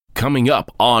coming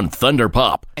up on Thunder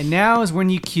Pop. And now is when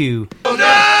you cue. Nerds!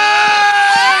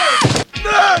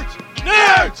 Nerds!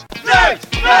 Nerds!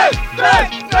 Nerds!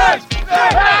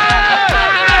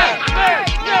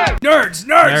 Nerds!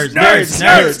 Nerds!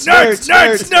 Nerds!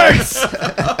 Nerds!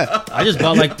 Nerds! I just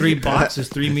bought like 3 boxes,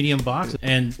 3 medium boxes.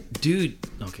 And dude,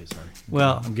 okay, sorry.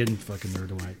 Well, I'm getting fucking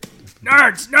nerd-wide.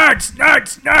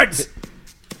 Nerds!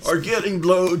 Are getting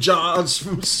blowjobs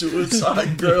from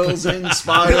suicide girls in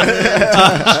Spider-Man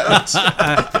t-shirts.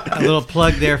 A little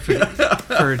plug there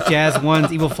for Jazz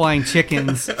One's Evil Flying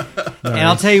Chickens. Nice. And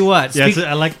I'll tell you what. Yeah,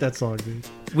 I like that song, dude.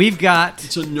 We've got...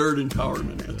 It's a nerd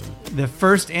empowerment anthem. The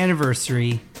first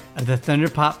anniversary of the Thunder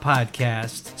Pop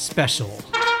Podcast special.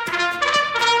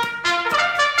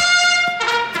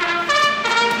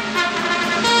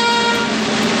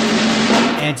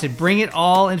 And to bring it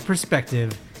all into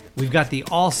perspective, we've got the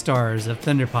all-stars of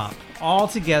Thunder Pop all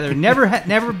together,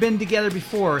 never been together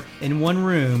before in one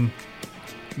room.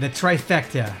 The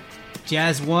trifecta: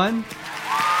 Jazz One,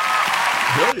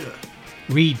 Hell yeah.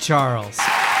 Reed Charles,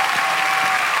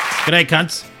 Good night,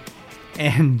 cunts.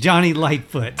 and Johnny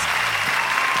Lightfoot.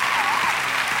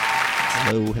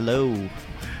 Hello.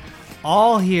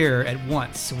 All here at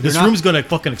once. This room's gonna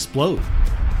fucking explode.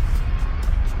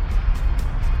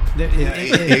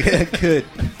 It could.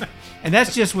 And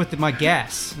that's just with my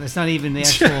gas. That's not even the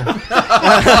actual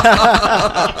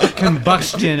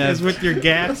combustion Is of. with your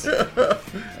gas.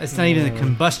 That's not even the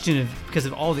combustion of because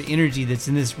of all the energy that's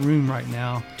in this room right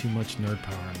now. Too much nerd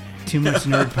power, man. Too much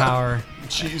nerd power.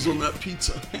 Cheese on that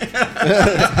pizza.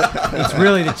 It's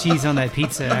really the cheese on that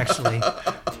pizza, actually.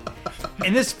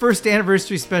 In this first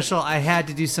anniversary special, I had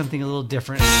to do something a little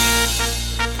different.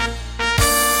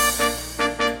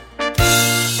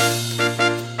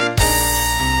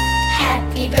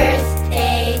 Happy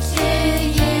birthday to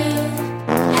you.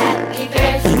 Happy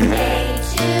birthday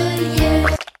to you.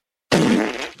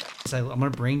 So I'm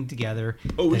going to bring together.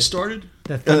 Oh, we started?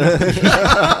 The Thunder.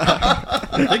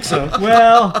 I think so.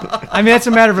 Well, I mean, that's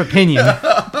a matter of opinion.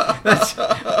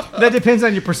 That depends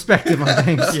on your perspective on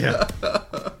things. Yeah.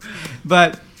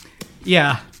 But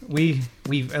yeah, we've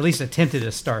at least attempted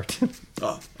a start.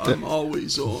 I'm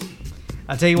always on.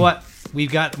 I'll tell you what,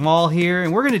 we've got them all here,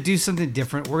 and we're going to do something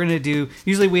different. We're going to do,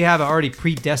 usually we have an already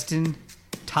predestined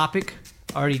topic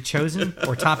already chosen,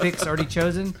 or topics already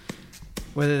chosen.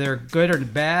 Whether they're good or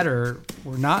bad or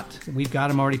not, we've got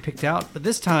them already picked out. But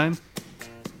this time,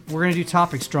 we're going to do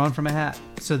topics drawn from a hat.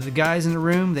 So the guys in the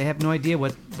room, they have no idea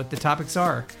what the topics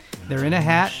are. They're in a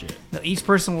hat. Now, each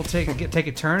person will take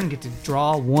a turn and get to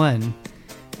draw one.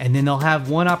 And then they'll have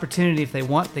one opportunity. If they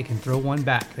want, they can throw one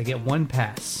back. They get one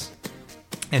pass.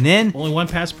 And then... Only one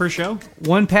pass per show?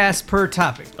 One pass per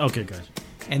topic. Okay, guys.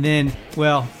 And then,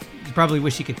 well, you probably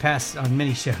wish you could pass on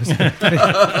many shows of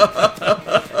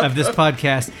this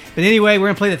podcast. But anyway, we're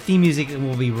going to play the theme music, and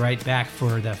we'll be right back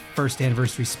for the first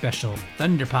anniversary special,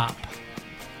 Thunder Pop.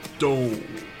 Don't.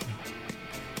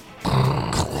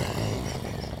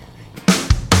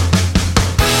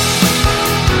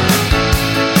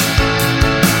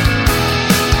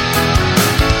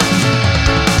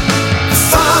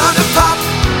 Thunder Pop.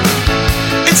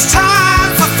 It's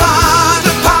time for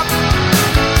Thunder Pop.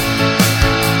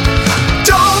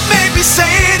 Don't make me say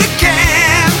it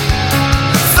again.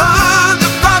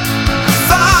 Thunder Pop,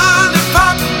 Thunder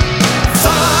Pop,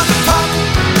 Thunder Pop.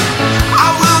 I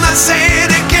will not say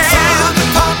it again. Thunder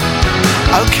Pop.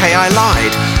 Okay, I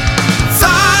lied.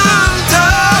 Thunder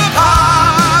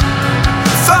Pop,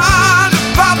 Thunder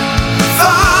Pop,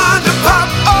 Thunder Pop,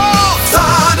 oh,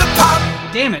 Thunder Pop.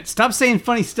 Damn it, stop saying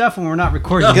funny stuff when we're not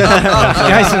recording.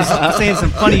 Guys are saying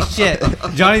some funny shit.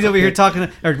 Johnny's over here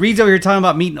Reed's over here talking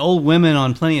about meeting old women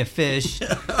on Plenty of Fish.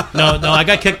 No, I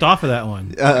got kicked off of that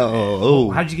one.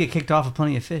 How did you get kicked off of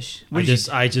Plenty of Fish?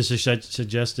 I just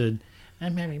suggested,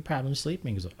 I'm having problems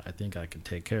sleeping, so I think I can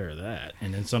take care of that.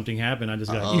 And then something happened. I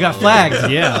just got... You got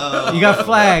flagged. Yeah. You got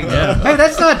flagged. Yeah. Hey,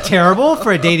 that's not terrible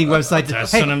for a dating website.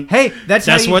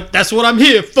 That's what I'm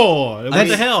here for. What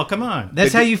the hell? Come on.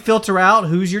 That's how you filter out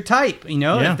who's your type. You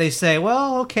know, Yeah. if they say,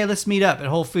 "Well, okay, let's meet up at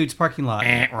Whole Foods parking lot."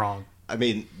 Wrong. I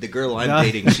mean, the girl I'm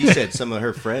dating, she said some of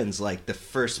her friends, like, the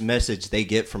first message they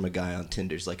get from a guy on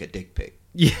Tinder's like a dick pic.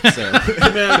 Yeah. So,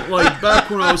 Man, like back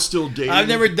when I was still dating, I've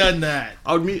never done that.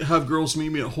 I would have girls meet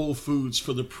me at Whole Foods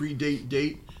for the pre-date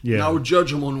date. Yeah. And I would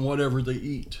judge them on whatever they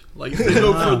eat. Like if they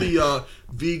go for the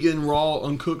vegan, raw,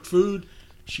 uncooked food,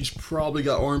 she's probably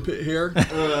got armpit hair.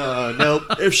 nope.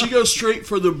 If she goes straight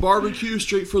for the barbecue,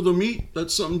 straight for the meat,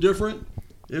 that's something different.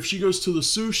 If she goes to the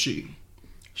sushi,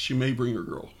 she may bring her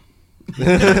girl.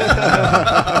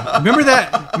 Remember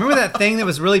that thing that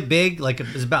was really big? Like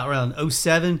it was about around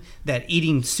 2007. That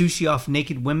eating sushi off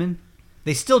naked women.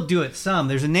 They still do it some.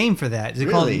 There's a name for that. Is it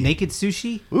called Really? naked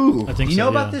sushi? Ooh. I think Do you so, know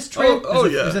about yeah. this trend? Oh,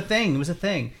 It yeah. was a thing. It was a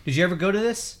thing. Did you ever go to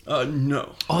this?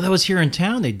 No. Oh, that was here in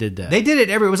town. They did that. They did it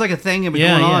everywhere. It was like a thing that was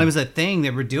Yeah, going on. yeah. It was a thing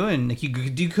that we're doing. Like you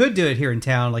could do it here in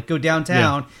town. Like go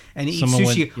downtown and eat Someone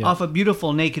sushi went- yeah. off a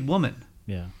beautiful naked woman.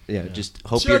 Yeah. Yeah, just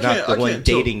hope See, you're I not can't- the I one can't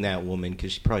tell. dating that woman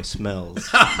because she probably smells.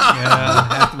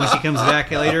 When she comes back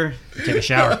later. Take a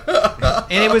shower.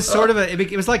 And it was sort of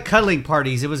it was like cuddling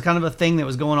parties. It was kind of a thing that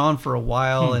was going on for a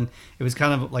while, and it was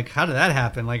kind of like, how did that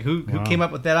happen? Like, who came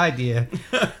up with that idea?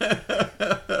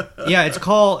 Yeah, it's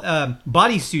called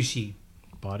body sushi,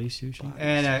 Body sushi.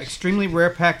 an extremely rare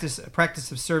practice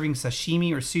of serving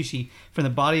sashimi or sushi from the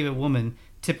body of a woman,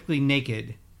 typically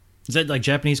naked. Is that like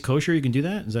Japanese kosher? You can do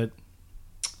that? Is that?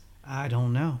 I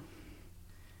don't know.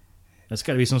 That's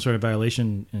got to be some sort of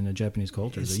violation in the Japanese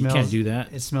culture. So you can't do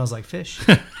that. It smells like fish,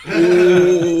 Oh.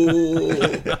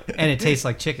 and it tastes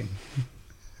like chicken.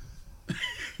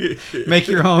 Make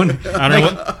your own. I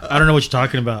don't know what you're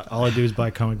talking about. All I do is buy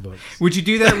comic books. Would you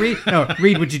do that, Reed? No,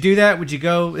 Reed, would you do that? Would you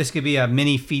go? This could be a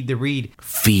mini Feed the Reed.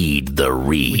 Feed the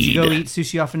Reed. Would you go eat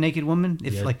sushi off a naked woman?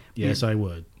 If Yeah, like, yes, I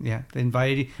would. yeah, they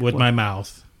invited you With my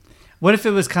mouth. What if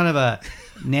it was kind of a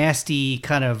nasty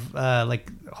kind of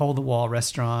like hole in the wall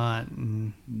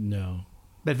restaurant? No.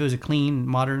 But if it was a clean,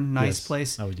 modern, nice Yes,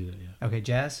 place. I would do that. Yeah. Okay,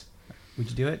 Jazz, would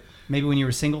you do it? Maybe when you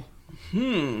were single.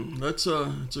 That's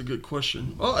a good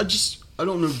question. Well, I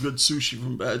don't know good sushi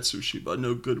from bad sushi, but I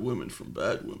know good women from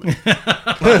bad women.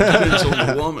 Depends on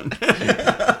the woman.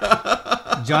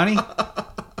 Johnny,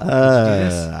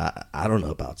 I don't know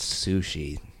about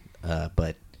sushi,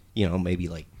 but maybe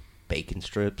like bacon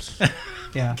strips.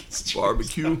 yeah,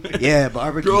 Barbecue. Yeah,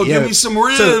 barbecue. Girl, yeah. give me some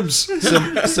ribs.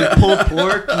 some pulled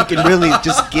pork. You can really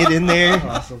just get in there.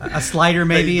 a slider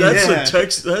maybe. That's Yeah.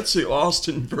 That's the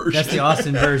Austin version. That's the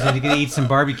Austin version. You can eat some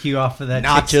barbecue off of that.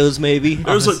 Nachos, maybe.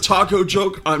 There's a taco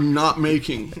joke I'm not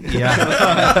making.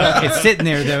 Yeah, it's sitting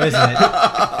there though, isn't it?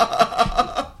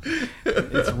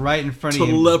 It's right in front of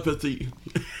you. Telepathy.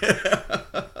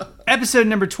 Episode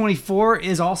number 24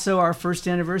 is also our first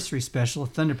anniversary special of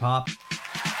Thunder Pop.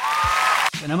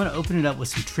 And I'm going to open it up with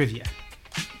some trivia.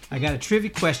 I got a trivia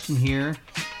question here.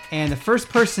 And the first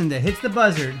person that hits the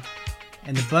buzzard,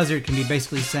 and the buzzard can be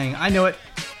basically saying, I know it,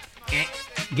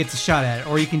 gets a shot at it.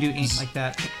 Or you can do like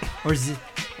that. Or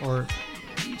or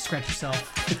scratch yourself.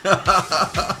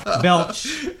 Belch.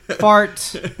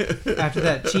 Fart. After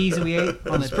that cheese that we ate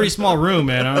on the Pretty small room,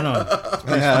 man. I don't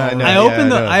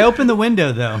know. I opened the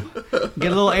window though.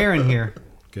 Get a little air in here.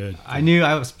 Good. I knew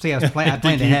I planned ahead. You I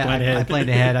planned ahead. planned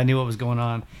ahead. I knew what was going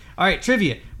on. All right,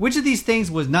 trivia. Which of these things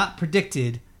was not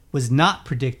predicted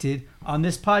on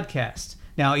this podcast?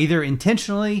 Now, either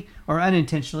intentionally or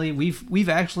unintentionally, we've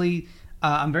actually.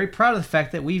 I'm very proud of the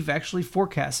fact that we've actually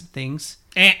forecasted things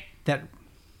that.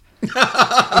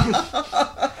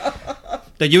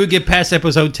 That you would get past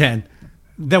episode 10.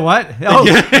 The what? Oh,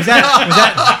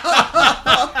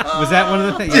 was that one of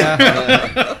the things?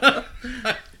 Yeah.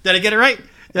 Did I get it right?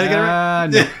 Did I get it right?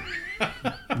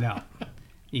 No. No.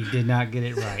 You did not get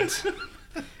it right.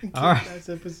 All right. That's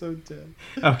episode 10.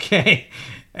 Okay.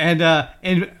 And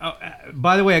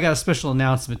by the way, I got a special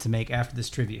announcement to make after this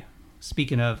trivia.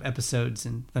 Speaking of episodes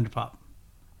in Thunder Pop.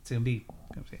 It's going to be...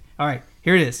 All right.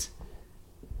 Here it is.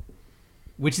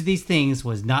 Which of these things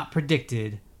was not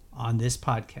predicted on this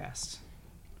podcast?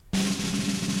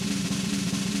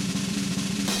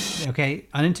 Okay,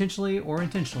 unintentionally or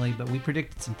intentionally, but we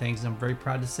predicted some things, and I'm very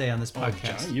proud to say on this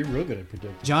podcast. Johnny, you're real good at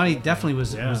predicting. Johnny definitely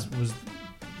was Yeah. was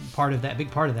part of that, big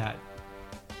part of that.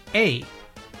 A,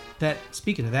 that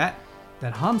speaking of that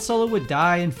Han Solo would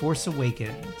die in Force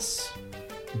Awakens.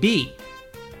 B,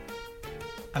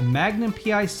 a Magnum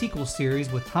PI sequel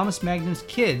series with Thomas Magnum's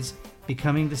kids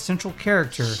becoming the central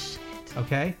character.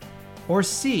 Okay? Or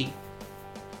C,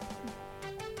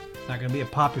 not going to be a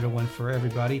popular one for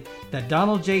everybody, that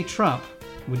Donald J. Trump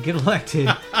would get elected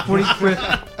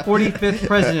 45th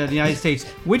president of the United States.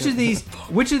 Which of these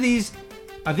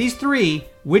three,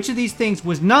 which of these things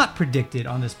was not predicted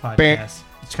on this podcast?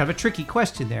 It's kind of a tricky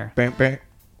question there.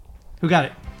 Who got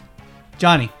it?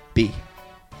 Johnny. B.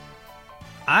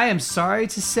 I am sorry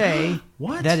to say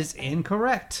What? that is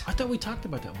incorrect. I thought we talked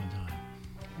about that one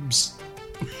time.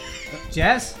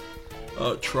 Jazz?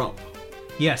 Trump.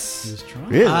 Yes. Is Trump?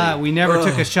 Really? We never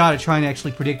took a shot at trying to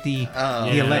actually predict the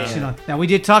election. Now, we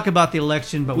did talk about the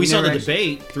election, but We saw never the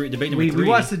actually- debate. Debate number We 3.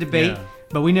 watched the debate, Yeah.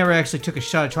 but we never actually took a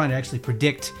shot at trying to actually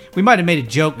predict. We might have made a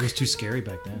joke. It was too scary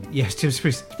back then. Yes, it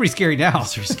was pretty scary now.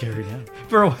 It's pretty scary now.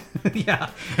 For a, yeah,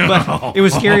 but it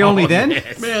was scary only then.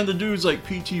 Man, the dude's like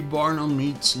P.T. Barnum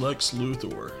meets Lex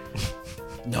Luthor.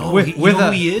 No, With- you with know a-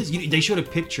 who he is? They showed a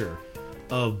picture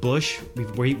of Bush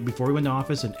before he went to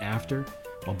office and after,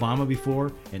 Obama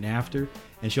before and after,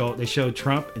 and they showed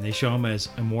Trump and they show him as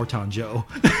Immortan Joe.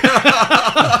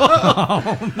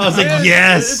 I was like, It's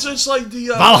yes. just like the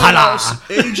Valhalla. house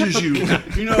ages you.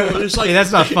 You know, it's like Hey,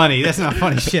 that's not funny. That's not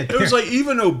funny shit. It was there. like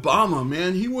even Obama,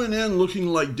 man. He went in looking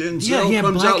like Denzel, Yeah,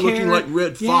 comes black out looking hair. like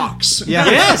Red Fox. Yeah.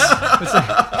 Yes.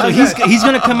 So he's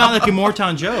gonna come out like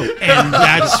Immortan Joe, and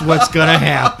that's what's gonna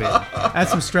happen. That's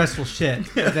some stressful shit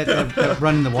that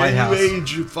running the White And House. you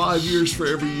age 5 years for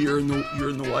every year you're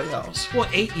in the White House. Well,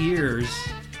 8 years.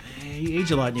 You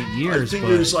age a lot in 8 years. I think but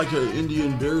there's like an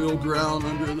Indian burial ground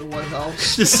under the White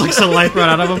House. just sucks the life right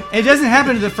out of him. It doesn't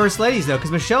happen to the first ladies though, because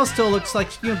Michelle still looks like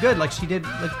good, like she did.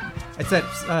 Like it's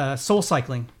that Soul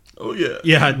Cycling. Oh yeah.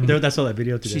 Yeah, that's all that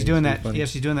video today. She's doing It's that. pretty funny. Yeah,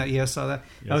 she's doing that. Yeah, I saw that.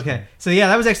 Yeah, it's Okay, funny. so yeah,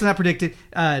 that was actually not predicted.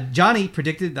 Johnny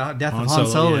predicted the death of Han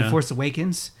Solo in yeah. Force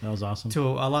Awakens. That was awesome. To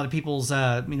a lot of people's,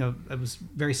 I was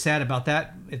very sad about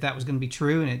that, if that was going to be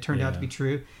true, and it turned out to Yeah. be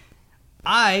true.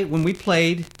 When we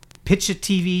played Pitch a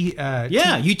TV,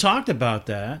 Yeah, you talked about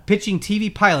that. pitching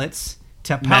TV pilots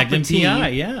to Magnum Palpatine, PI,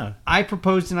 yeah. I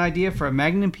proposed an idea for a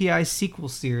Magnum PI sequel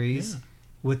series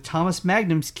with Thomas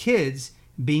Magnum's kids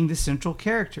being the central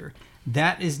character.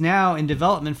 That is now in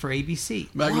development for ABC.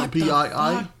 Magnum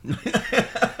PII.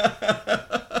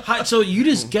 So you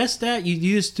just guessed that? You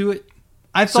just threw it?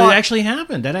 I So thought it actually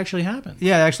happened. That actually happened.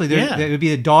 Yeah, actually, Yeah. it would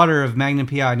be the daughter of Magnum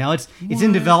PI. Now it's in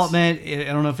What? development. I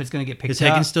don't know if it's going to get picked Is up.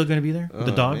 Higgins still going to be there? With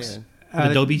the dogs?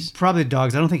 man. The Dobies? Probably the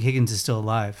dogs. I don't think Higgins is still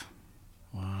alive.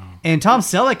 Wow. And Tom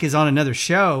Selleck is on another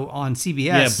show on CBS.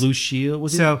 Yeah, Blue Shield.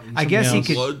 Was So, it I guess something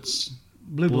he else? could- Bloods.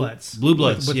 Blue Bloods. Blue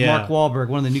Bloods, with yeah. Mark Wahlberg,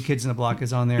 one of the new kids in the block,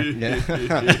 is on there.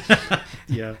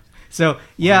 Yeah. So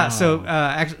yeah, so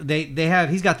actually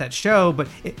he's got that show, but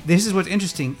this is what's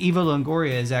interesting. Eva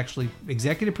Longoria is actually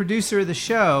executive producer of the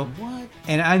show. What?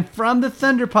 And I'm from the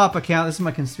Thunderpop account. This is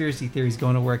my conspiracy theories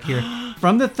going to work here.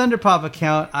 From the Thunderpop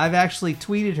account, I've actually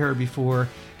tweeted her before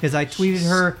because I tweeted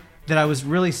her that I was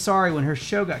really sorry when her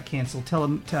show got canceled,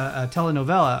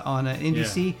 telenovela on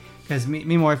NBC. Because me and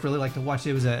my wife really liked to watch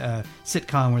it. It was a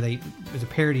sitcom where it was a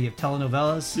parody of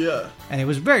telenovelas. Yeah. And it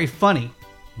was very funny.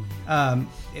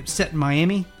 It was set in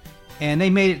Miami, and they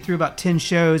made it through about 10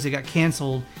 shows. It got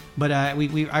canceled, but I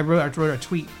wrote a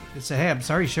tweet that said, "Hey, I'm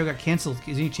sorry, your show got canceled.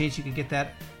 Is there any chance you could get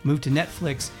that moved to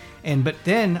Netflix?" But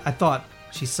then I thought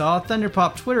she saw a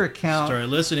Thunderpop Twitter account. Started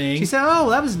listening. She said, "Oh,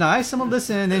 that was nice. Someone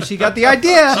listened." And then she got the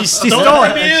idea. She stole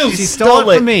it from you. She stole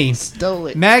it from me. Stole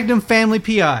it. Magnum Family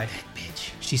PI.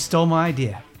 She stole my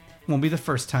idea. Won't be the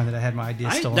first time that I had my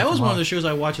idea stolen. That was from one her. of the shows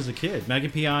I watched as a kid.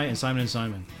 Magnum PI and Simon &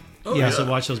 Simon. Oh, Yeah. I used to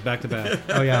watch those back to back.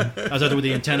 Oh yeah. I was out there with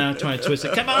the antenna trying to twist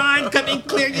it. Come on, come in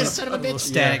clear, you son of a Little bitch.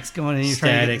 statics going in. You're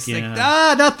trying to get Static, this,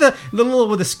 yeah. not the little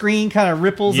with the screen kind of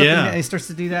ripples. Yeah. Up and it starts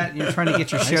to do that. And you're trying to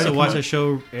get your I show. used to come watch on. that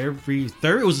show every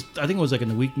third. I think it was like in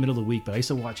the middle of the week, but I used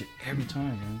to watch it every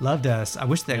time, man. Loved us. I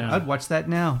wish that Yeah. I'd watch that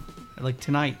now, like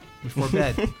tonight before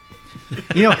bed.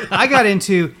 I got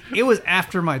into it was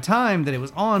after my time that it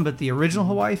was on, but the original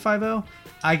Hawaii Five-0,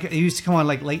 it used to come on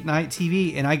like late night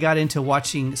TV, and I got into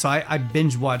watching. So I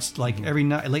binge watched like every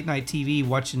night, late night TV,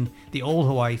 watching the old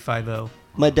Hawaii Five-0.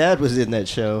 My dad was in that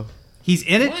show. He's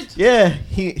in it. Yeah,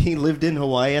 he lived in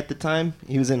Hawaii at the time.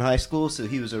 He was in high school, so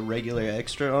he was a regular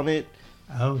extra on it.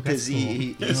 Oh, Because that's cool.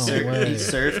 he way.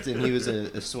 surfed and he was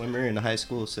a swimmer in high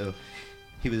school, so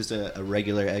he was a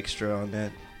regular extra on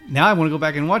that. Now I want to go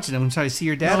back and watch it. I'm gonna try to see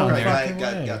your dad No, on right. there. fucking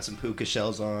way. Got some puka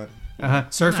shells on.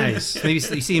 Surfing. Nice. Maybe you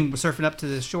see him surfing up to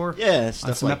the shore. Yeah, On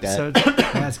stuff some like that. episodes.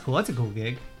 That's cool. That's a cool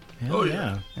gig. Hell Oh,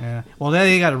 yeah. Yeah. Well,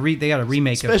 they got a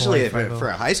remake Especially of Hawaii for Five-0.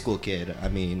 a high school kid. I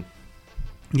mean,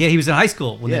 Yeah, he was in high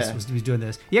school when Yeah. he was doing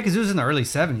this. Yeah, because it was in the early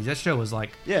 70s. That show was like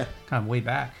yeah. kind of way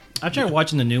back. I tried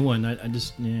watching the new one. I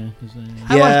just, My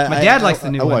dad likes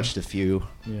the new I one. watched a few.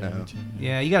 yeah. No. me too.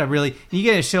 Yeah, you got to really, you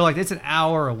get a show like this, it's an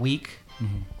hour a week.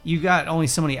 You got only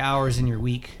so many hours in your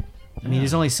week. I mean,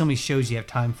 there's only so many shows you have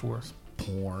time for.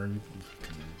 Porn.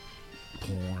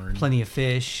 Plenty of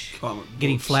fish. Comic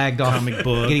Getting books. flagged off. Comic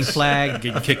books. Getting flagged.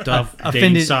 Getting kicked off Offended.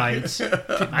 dating sites.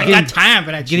 I Getting- got time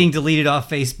for that. Getting deleted off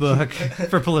Facebook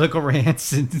for political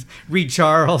rants and Reed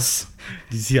Charles.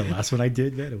 Did you see the last one I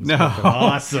did, man? It was No. fucking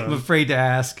awesome. I'm afraid to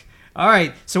ask. All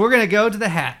right, so we're going to go to the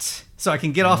hat so I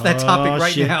can get off that topic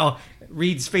right shit. now.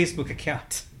 Reed's Facebook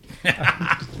account.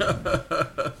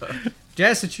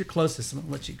 Jazz, since you're closest, I'm going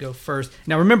to let you go first.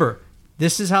 Now, remember,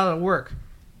 this is how it'll work.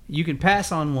 You can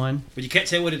pass on one, But you can't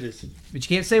say what it is. but you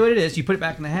can't say what it is. You put it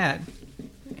back in the hat,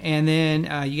 and then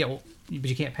you get. But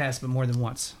you can't pass, but more than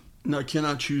once. Now, I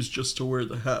cannot choose just to wear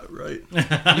the hat, right? You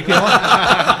can. You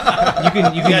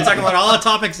You gotta can. talk about all the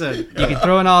topics then. You can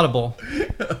throw an audible.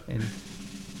 And,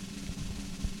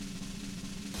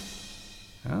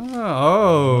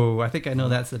 I think I know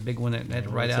that's the big one that I had to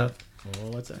write What's out. up? Oh,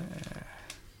 what's that?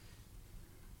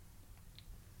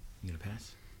 You gonna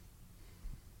pass?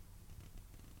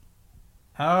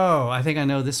 Oh, I think I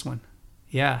know this one.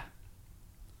 Yeah.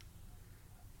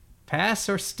 Pass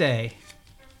or stay?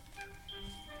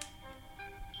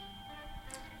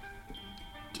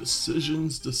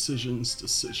 Decisions.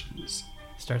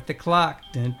 Start the clock.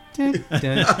 Dun, dun, dun,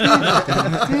 dun,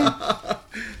 dun, dun.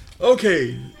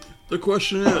 Okay, the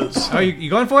question is. Oh, you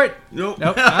going for it? Nope.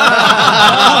 Nope. It was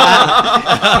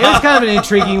kind of an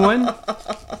intriguing one.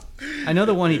 I know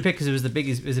the one he picked because it was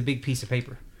a big piece of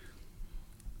paper.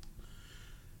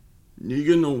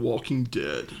 Negan on Walking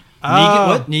Dead. Negan,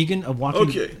 what? Negan of Walking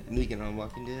Okay. Negan on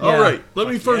Walking Dead. All right. Let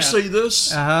me first say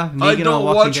this. Uh-huh. I Negan on don't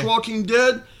Walking watch Dead. Walking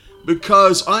Dead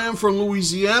because I am from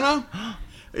Louisiana,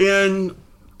 and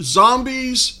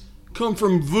zombies come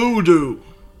from voodoo.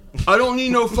 I don't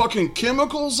need no fucking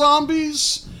chemical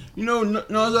zombies. You know, none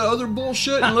of that other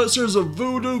bullshit. Unless there's a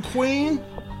voodoo queen,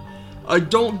 I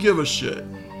don't give a shit.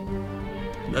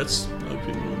 That's my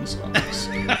opinion on zombies.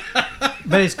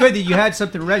 But it's good that you had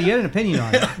something ready. You had an opinion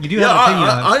on it. You do Yeah, have an opinion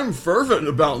on it. I'm fervent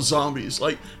about zombies.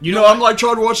 Like, You you know know, what? I'm like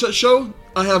trying to watch that show.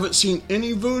 I haven't seen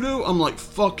any voodoo. I'm like,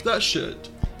 fuck that shit.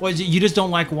 What is it? You just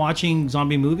don't like watching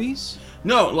zombie movies?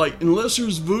 No, like, unless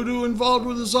there's voodoo involved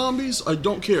with the zombies, I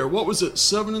don't care. What was it,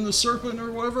 Seven and the Serpent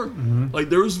or whatever? Like,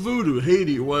 there was voodoo,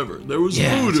 Haiti or whatever. There was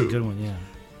Yeah, voodoo. that's a good one. Yeah.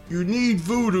 You need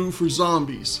voodoo for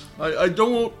zombies. I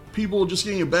don't want people just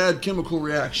getting a bad chemical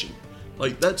reaction.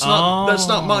 Like, that's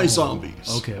not my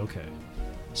zombies. Okay.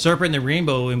 Serpent and the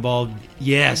Rainbow involved.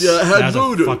 Yes. Yeah, it had That's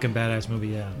voodoo. a fucking badass movie.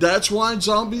 Yeah. That's why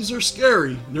zombies are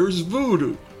scary. There's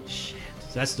voodoo.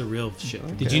 That's the real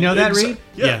shit. Did you know that, Reed?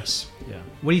 Yes. Yeah.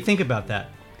 What do you think about that?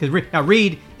 Because now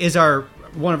Reed is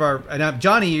one of our. Now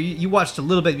Johnny, you watched a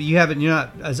little bit, but you're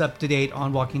not as up to date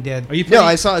on Walking Dead. Are you? No,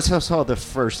 I saw the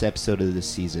first episode of the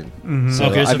season. So,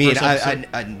 Okay, so I mean, first episode.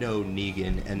 I know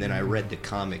Negan, and then I read the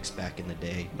comics back in the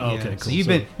day. Oh, Yeah. okay. So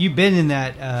Cool. you've been in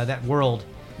that world.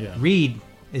 Yeah. Reed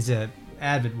is a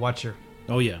avid watcher.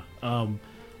 Oh yeah.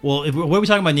 Well, what are we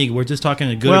talking about, Negan? We're just talking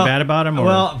good or bad about him, or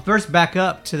Well, first back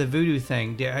up to the voodoo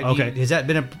thing. Okay. Has that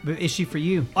been an issue for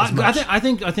you? as I much?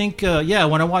 think yeah.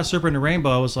 When I watched Serpent and the Rainbow,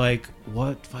 I was like,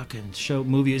 "What fucking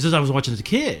movie is this?" I was watching as a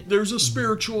kid. There's a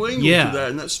spiritual angle Yeah. to that,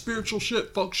 and that spiritual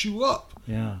shit fucks you up.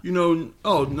 Yeah. You know,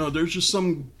 oh no, there's just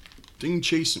some thing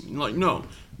chasing me. Like, no.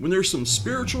 When there's some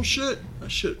spiritual shit, that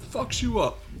shit fucks you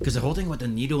up. Because the whole thing with the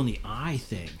needle in the eye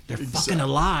thing, they're fucking Exactly.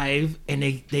 alive and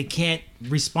they can't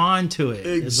respond to it.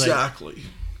 It's like, Exactly.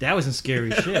 that was some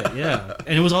scary shit, yeah.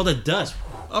 And it was all the dust.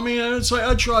 I mean, it's like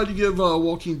I tried to give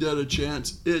Walking Dead a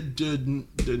chance. It didn't.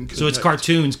 So it's connect.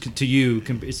 cartoons to you.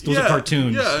 Those are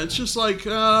cartoons. Yeah, it's just like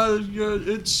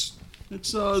it's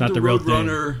not the the real thing.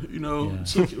 Roadrunner. You know, Yeah.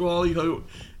 it's like, well, you know,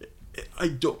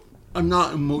 I'm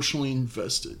not emotionally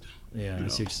invested. Yeah, I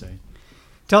see what you're saying.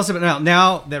 Tell us about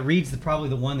now that Reed's probably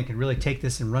the one that could really take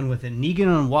this and run with it. Negan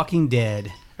on Walking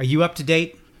Dead. Are you up to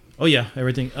date? Oh yeah,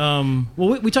 everything.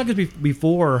 Well, we talked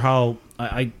before how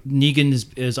Negan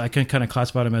is I can kind of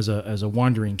classify him as a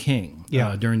wandering king.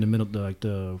 Yeah. During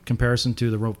the comparison to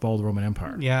the fall of the Roman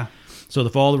Empire. Yeah. So the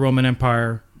fall of the Roman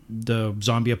Empire, the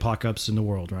zombie apocalypse in the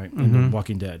world, right? And the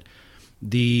Walking Dead,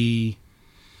 the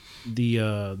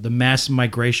mass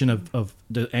migration of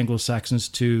the Anglo-Saxons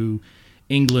to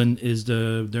England is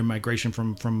their migration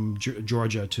from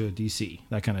Georgia to DC,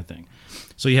 that kind of thing.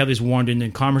 So you have this wandering,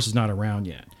 and commerce is not around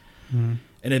yet.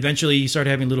 And eventually you start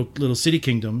having little city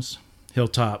kingdoms,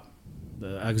 Hilltop,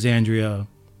 Alexandria,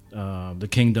 the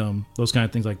Kingdom, those kind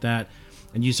of things like that.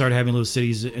 And you start having little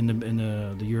cities in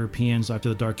the Europeans after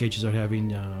the Dark Ages are having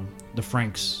the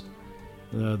Franks,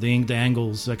 the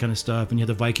Angles, that kind of stuff, and you have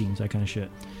the Vikings, that kind of shit.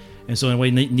 And so in a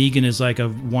way, Negan is like a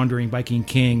wandering Viking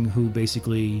king who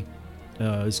basically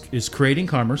is creating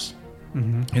commerce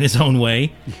in his own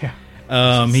way.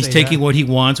 Yeah. He's Say taking that. what he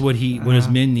wants, what his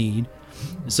men need.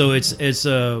 So it's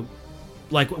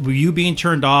like, were you being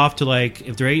turned off to, like,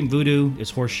 if they're eating voodoo, it's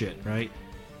horse shit, right?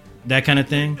 That kind of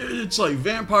thing. It's like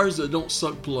vampires that don't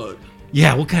suck blood.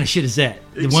 Yeah, what kind of shit is that?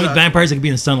 The one with Exactly. vampires that can be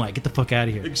in the sunlight. Get the fuck out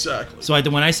of here. Exactly. So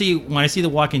when I see The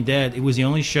Walking Dead, it was the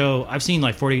only show I've seen,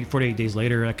 like 48 Days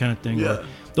Later, that kind of thing. Yeah. where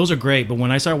those are great, but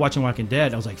when I started watching Walking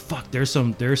Dead, I was like, fuck, there's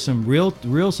some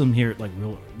real some here, like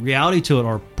real reality to it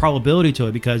or probability to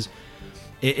it, because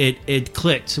it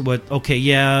clicked. What? Okay,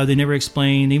 yeah, they never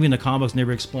explain. Even the comics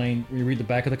never explain. You read the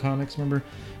back of the comics, remember?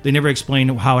 They never explain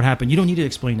how it happened. You don't need to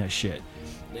explain that shit.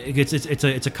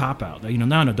 It's a cop out.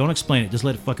 No, don't explain it. Just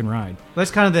let it fucking ride. That's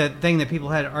kind of the thing that people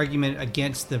had an argument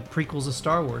against the prequels of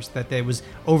Star Wars, that they was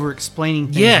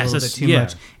over-explaining things a little bit too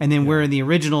much. And then where in the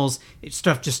originals,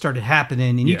 stuff just started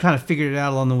happening, and you kind of figured it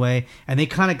out along the way. And they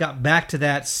kind of got back to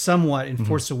that somewhat in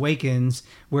Force Awakens,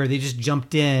 where they just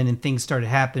jumped in and things started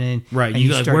happening. Right. And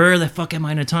You like, where the fuck am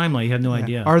I in a timeline? You have no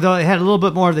idea. Or though it had a little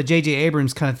bit more of the J.J.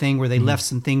 Abrams kind of thing, where they left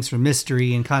some things for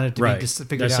mystery and kind of to be just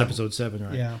figured That's out. episode 7,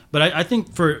 right? Yeah. But I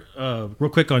think for real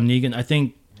quick on Negan, I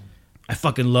think I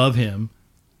fucking love him.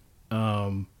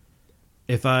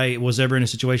 If I was ever in a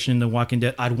situation in The Walking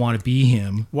Dead, I'd want to be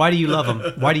him. Why do you love him?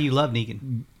 Why do you love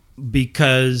Negan?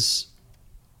 Because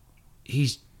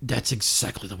that's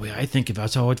exactly the way I think. If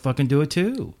that's how I'd fucking do it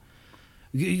too.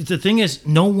 The thing is,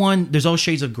 there's all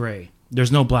shades of gray.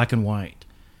 There's no black and white.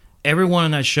 Everyone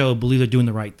on that show believes they're doing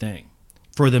the right thing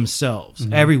for themselves.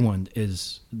 Mm-hmm. Everyone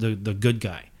is the good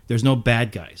guy. There's no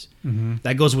bad guys. Mm-hmm.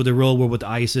 That goes with the real world with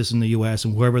ISIS in the U.S.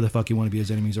 and whoever the fuck you want to be as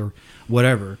enemies or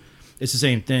whatever. It's the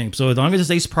same thing. So as long as it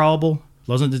stays probable, as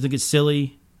long as it doesn't get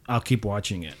silly, I'll keep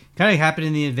watching it. Kind of happened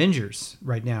in the Avengers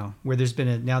right now, where there's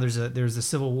a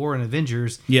civil war in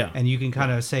Avengers. Yeah. And you can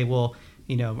kind of say, well,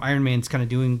 Iron Man's kind of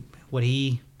doing what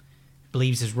he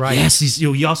believes is right. Yes,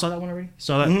 y'all saw that one already?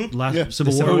 Saw that last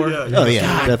Civil War? Yeah. Oh yeah,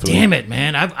 God definitely. damn it,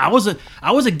 man! I was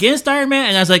against Iron Man,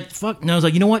 and I was like, fuck. And I was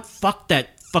like, you know what? Fuck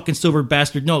that fucking silver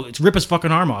bastard. No, it's rip his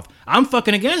fucking arm off. I'm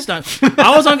fucking against that.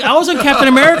 I was on Captain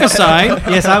America's side.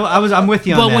 Yes, I'm with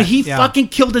you on that. But when he Yeah. fucking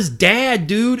killed his dad,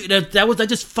 dude, I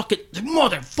just fucking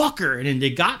motherfucker, and then they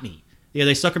got me. Yeah,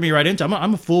 they suckered me right into.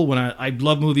 I'm a fool when I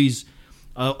love movies.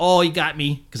 He got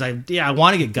me because I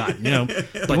want to get got,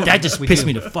 but that just pissed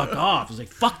me the fuck off. I was like,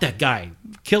 fuck that guy,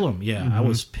 kill him. Yeah, I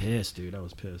was pissed, dude. I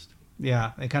was pissed.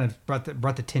 Yeah, it kind of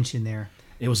brought the tension there.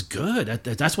 It was good.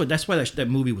 That's why that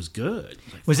movie was good.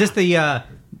 Was this the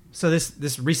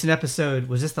this recent episode?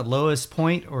 Was this the lowest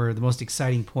point or the most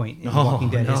exciting point in Walking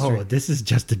Dead history? This is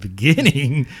just the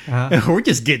beginning. Uh-huh. We're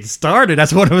just getting started.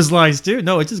 That's one of his lines too.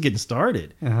 No, it's just getting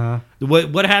started. Uh-huh.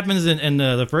 What happens in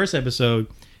the first episode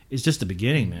is just the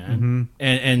beginning, man.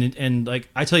 Mm-hmm. And like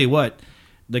I tell you what,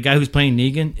 the guy who's playing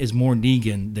Negan is more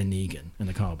Negan than Negan in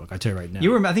the comic book. I tell you right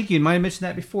now. I think you might have mentioned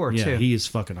that before yeah, too. he is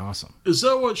fucking awesome. Is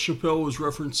that what Chappelle was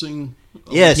referencing?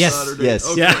 Yes. Saturday? Yes.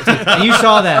 Okay. Yeah. And you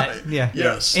saw that, yeah.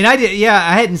 Yes. And I did, yeah.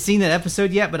 I hadn't seen that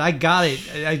episode yet, but I got it.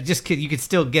 You could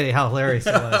still get it how hilarious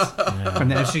it was. From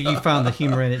that, I'm sure you found the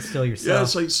humor in it still yourself. Yeah,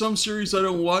 it's like some series I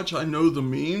don't watch. I know the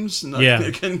memes, and Yeah.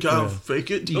 I can kind of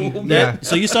fake it. Yeah.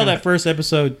 So you saw that first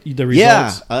episode, the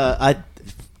results. Yeah.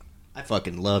 I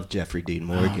fucking love Jeffrey Dean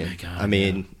Morgan. Oh my God, I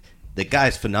mean, the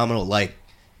guy's phenomenal. Like,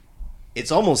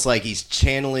 it's almost like he's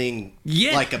channeling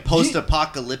Yeah. like a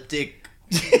post-apocalyptic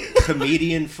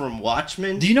comedian from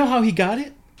Watchmen. Do you know how he got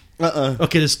it?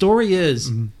 Okay, the story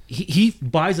is he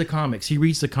buys the comics. He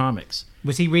reads the comics.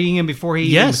 Was he reading him before he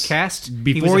even was cast?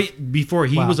 Before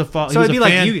he Wow. was a fan. So it'd be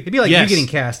like you getting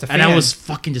cast, a And I fan. was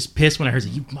fucking just pissed when I heard it.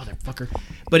 You motherfucker.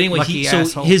 But anyway, Lucky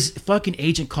asshole. his fucking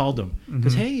agent called him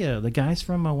because hey, the guys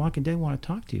from Walking Dead want to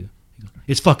talk to you. He goes,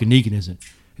 it's fucking Negan, isn't it?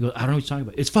 He goes, I don't know what you're talking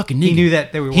about. It's fucking Negan. He knew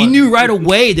that they were. He knew right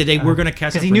away that they were going to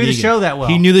cast him because he for knew the Negan. show that well.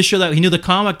 He knew the show that he knew the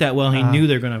comic that well. He knew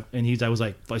they're gonna. And I was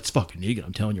like, it's fucking Negan.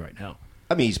 I'm telling you right now.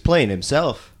 I mean, he's playing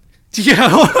himself. Yeah,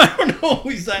 I don't know.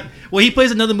 He's like, well, he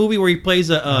plays another movie where he plays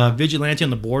a vigilante on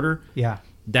the border. Yeah.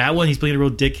 That one, he's playing a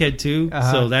real dickhead too.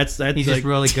 So that's He's like, just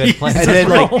really good playing. And then,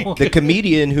 his role. like, the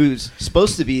comedian who's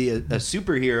supposed to be a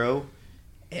superhero,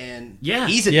 and yeah,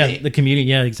 he's a yeah, dick. the comedian.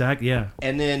 Yeah, exactly. Yeah,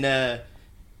 And then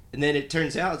it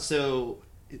turns out. So,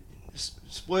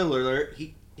 spoiler alert: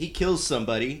 he kills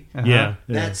somebody. yeah.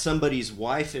 That's somebody's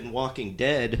wife in Walking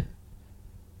Dead.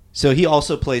 So he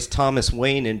also plays Thomas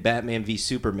Wayne in Batman v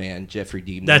Superman. Jeffrey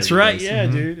Dean. That's Morgan right. does. Yeah,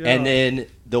 dude. And then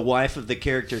the wife of the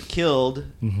character killed,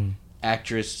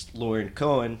 actress Lauren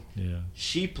Cohen. yeah.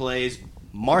 She plays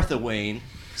Martha Wayne.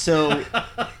 So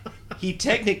he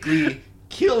technically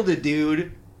killed a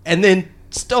dude and then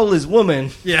stole his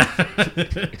woman. Yeah.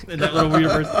 In that little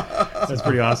universe. That's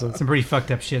pretty awesome. Some pretty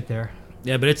fucked up shit there.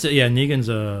 Yeah, but it's Negan's.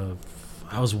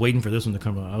 I was waiting for this one to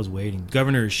come out. I was waiting.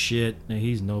 Governor is shit.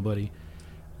 He's nobody.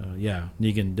 Yeah,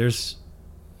 Negan. There's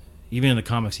even in the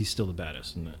comics, he's still the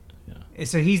baddest. Isn't it? Yeah.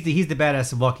 So he's the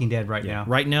badass of Walking Dead right now.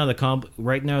 Right now,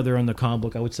 they're on the comic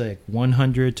book. I would say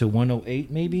 100 to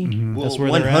 108, maybe. Well, That's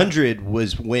where they're at. 100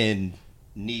 was when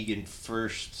Negan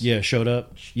first, Yeah, showed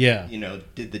up. Yeah.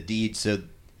 did the deed. So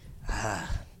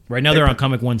Right now they're on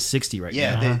comic 160 right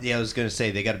Yeah, now. I was gonna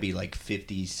say they got to be like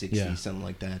 50, 60, Yeah. something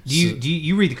like that. Do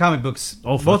you read the comic books?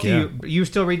 Oh, fuck both yeah. of you. You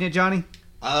still reading it, Johnny?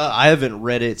 I haven't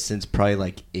read it since probably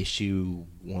like issue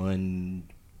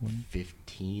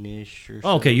 115-ish or something.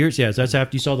 Oh, okay, yours. Yeah, so that's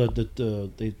after you saw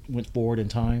the they went forward in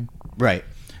time. Right.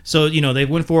 So they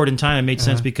went forward in time. It made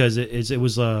sense because it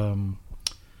was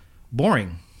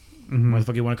boring. Why the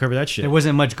fuck you want to cover that shit? There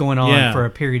wasn't much going on Yeah. for a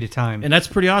period of time. And that's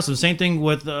pretty awesome. Same thing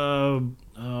with Battlestar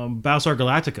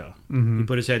Galactica. He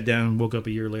put his head down, woke up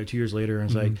a year later, 2 years later, and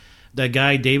it's like that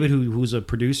guy David, who's a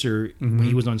producer.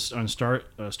 He was on Star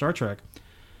Trek.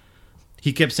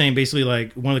 He kept saying basically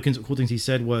like one of the cool things he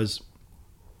said was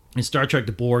in Star Trek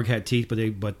the Borg had teeth, but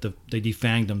they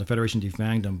defanged them. The Federation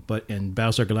defanged them. But in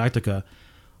Battlestar Galactica,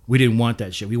 we didn't want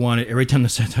that shit. We wanted every time the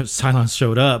Cylons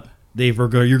showed up,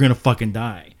 you're gonna fucking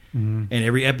die. And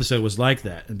every episode was like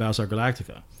that in Battlestar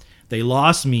Galactica. They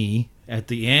lost me at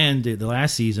the end of the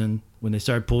last season when they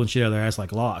started pulling shit out of their ass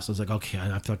like Lost. I was like, okay,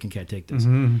 I fucking can't take this.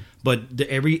 But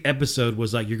every episode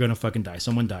was like, you're gonna fucking die.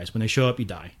 Someone dies. When they show up, you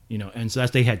die. And so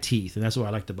they had teeth, and that's what I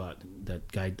liked about that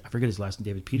guy. I forget his last name,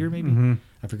 David Peter, maybe.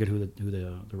 I forget who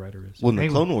the writer is. Well, the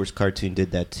Clone Wars cartoon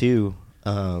did that too.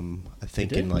 I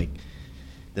think in like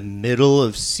the middle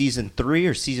of season 3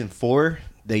 or season 4,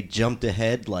 they jumped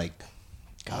ahead like,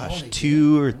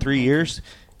 2 or 3 years,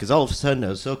 because all of a sudden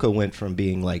Ahsoka went from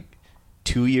being like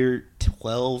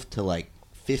 12 to like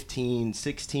 15,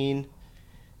 16.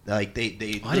 Like they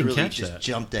literally catch just that.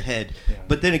 jumped ahead.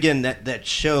 But then again, that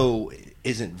show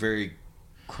isn't very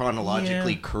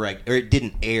chronologically correct, or it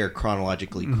didn't air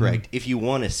chronologically correct. If you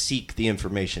want to seek the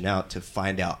information out to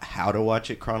find out how to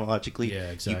watch it chronologically,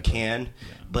 exactly. you can.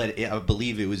 But I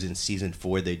believe it was in season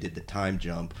 4 they did the time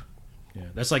jump. Yeah,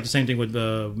 that's like the same thing with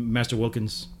Master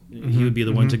Wilkins. He would be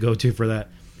the one to go to for that.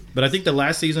 But I think the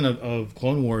last season of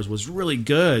Clone Wars was really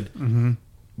good.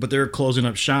 But they're closing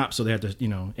up shop, so they had to,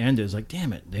 end it. It's like,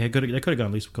 damn it, they could have gone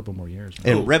at least a couple more years.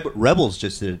 And Rebels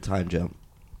just did a time jump.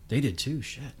 They did too.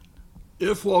 Shit.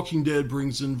 If Walking Dead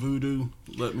brings in voodoo,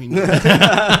 let me know.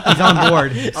 He's on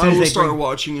board. As soon I as will they start bring-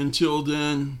 watching. Until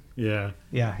then, Yeah.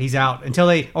 Yeah, he's out until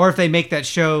if they make that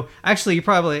show. Actually,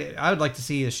 I would like to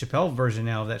see a Chappelle version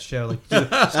now of that show. Like,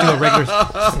 just do a regular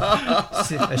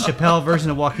a Chappelle version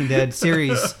of Walking Dead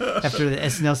series after the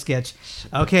SNL sketch.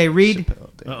 Okay, Reed,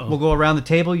 we'll go around the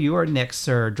table. You are next,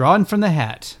 sir. Drawing from the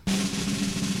hat.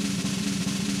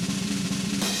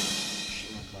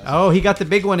 Oh, he got the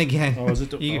big one again. Oh, is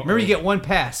it Remember, you get one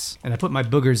pass. And I put my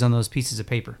boogers on those pieces of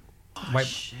paper.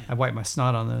 I wipe my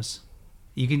snot on those.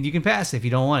 You can pass if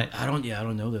you don't want it. I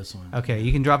don't know this one. Okay,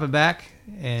 you can drop it back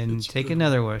and take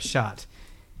another shot.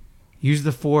 Use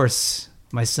the force,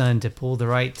 my son, to pull the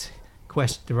right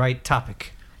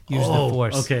topic. Use the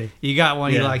force. Okay. You got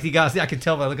one you Yeah. like. I can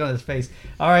tell by looking on his face.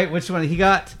 All right, which one he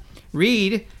got?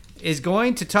 Reed is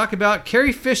going to talk about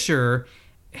Carrie Fisher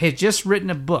has just written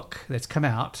a book that's come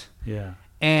out. Yeah.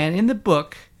 And in the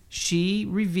book, she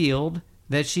revealed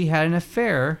that she had an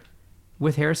affair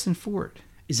with Harrison Ford.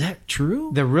 Is that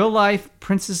true? The real life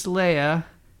Princess Leia.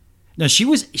 No, she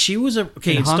was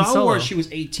okay. And In Han Star Solo. Wars, she was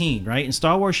 18, right? In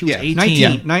Star Wars, she was 18.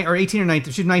 19, or 18 or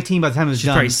 19. She was 19 by the time it was She's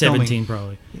done. probably filming. 17,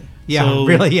 probably. Yeah, So-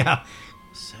 really, yeah.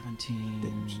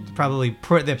 17. Probably the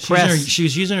press. She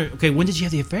was using her. Okay, when did she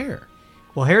have the affair?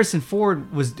 Well, Harrison Ford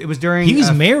it was during. He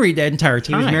was married that entire He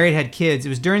time. was married, had kids. It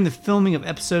was during the filming of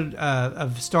episode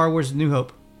of Star Wars: New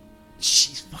Hope.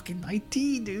 She's fucking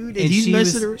 19, dude, And he's she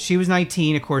messing her. was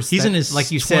 19, of course. He's in his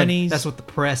like you 20s. said. That's what the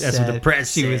press That's said. what the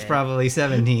press She was said. probably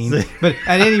 17. But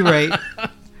at any rate,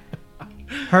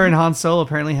 her and Han Solo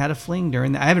apparently had a fling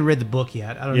during that. I haven't read the book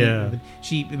yet. I don't know. But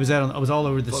it was all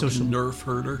over the fucking social. Nerf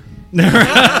herder.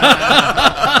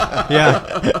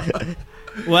 Yeah.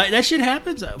 Well, that shit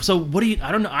happens. So what do you?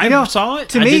 I don't know. I saw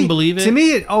it. I didn't believe it. To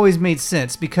me, it always made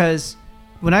sense because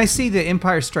when I see The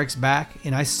Empire Strikes Back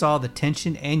and I saw the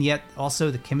tension and yet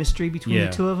also the chemistry between the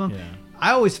two of them,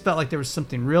 I always felt like there was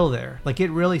something real there. Like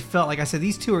it really felt like I said,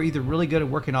 these two are either really good at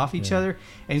working off each other.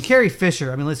 And Carrie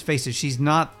Fisher, I mean, let's face it, she's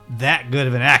not that good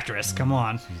of an actress. Come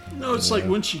on. No, it's like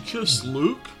when she kissed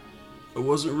Luke. I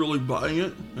wasn't really buying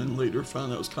it, and later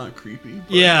found out it was kind of creepy.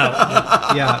 But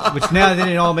Yeah, which now then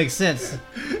it all makes sense.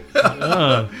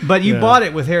 But you bought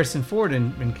it with Harrison Ford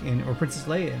and or Princess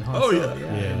Leia and Han Solo,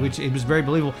 yeah. which it was very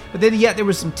believable. But then yet there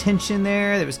was some tension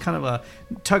there. There was kind of a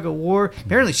tug of war.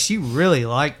 Apparently, she really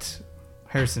liked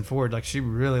Harrison Ford. Like she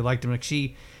really liked him. Like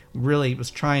she really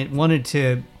wanted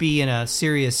to be in a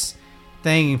serious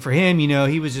thing. And for him,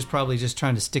 he was probably just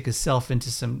trying to stick himself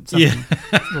into something,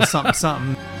 little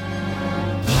something.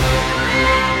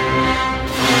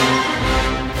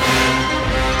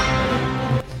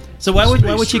 So why would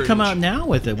Space she come Strange. out now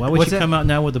with it? Why would What's she that? come out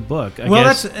now with a book? I Well,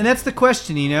 guess that's the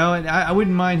question, you know, and I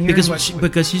wouldn't mind hearing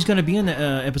because she's going to be in the,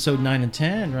 episode 9 and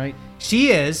 10, right?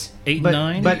 she is 8 and but,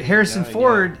 9? But Harrison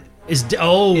Ford Is he's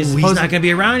supposed not to- going to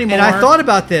be around anymore. And I thought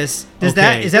about this. Is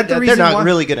that Okay. is that the They're reason not why?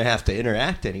 really going to have to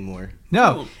interact anymore.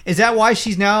 No, is that why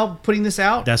she's now putting this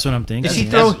out? that's what I'm thinking. Did she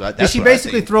That's throw? what- Did she that's what I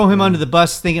basically think. throw him under the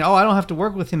bus, thinking, "Oh, I don't have to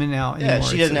work with him now anymore"? Yeah,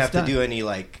 she doesn't It's have to done. do any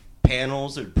like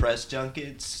panels or press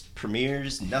junkets,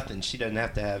 premieres, nothing. She doesn't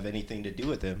have to have anything to do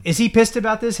with him. Is he pissed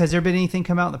about this? Has there been anything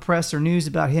come out in the press or news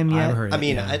about him yet? I've heard I it,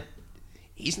 mean, yeah.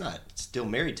 he's not still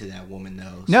married to that woman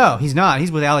though. No, he's not.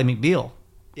 He's with Ally McBeal,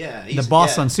 Yeah, the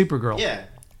boss on Supergirl. Yeah,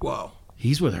 Wow.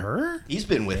 He's with her? he's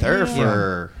been with her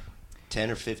for 10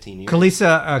 or 15 years.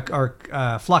 Kalisa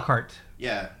Flockhart.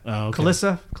 Yeah, Oh, okay.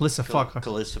 Kalisa Flockhart.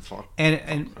 Kalista Falk.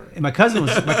 And my cousin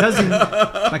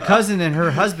my cousin and her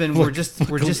husband were just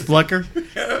Flucker?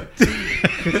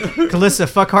 Kalisa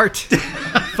Fuckhart.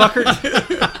 Fuckert.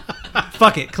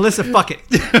 Fuck it. Kalisa Fuck it.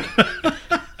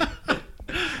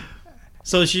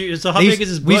 So how big is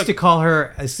his book? We used to call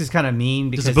her. This is kind of mean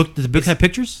because Does the book have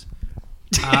pictures?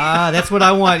 that's what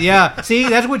I want. Yeah. See,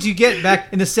 that's what you get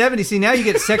back in the 70s. See, now you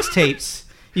get sex tapes.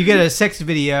 You get a sex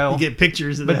video. You get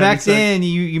pictures of But them back having sex. then,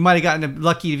 you might have gotten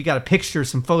lucky if you got a picture,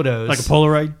 some photos. Like a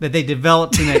Polaroid? that they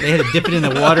developed, and they had to dip it in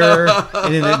the water,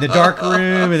 and then in the dark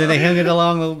room, and then they hung it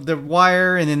along the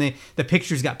wire, and then the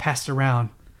pictures got passed around.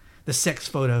 The sex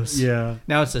photos. Yeah.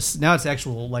 Now it's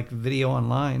actual like video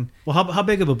online. Well, how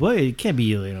big of a book? It can't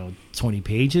be 20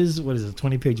 pages. What is it?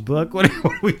 20-page book? What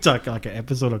are we talking? Like an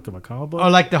episode of a comic book? Or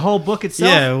like the whole book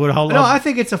itself. Yeah, how long? No, I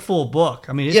think it's a full book.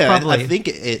 I mean, it's Yeah, probably. I think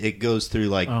it goes through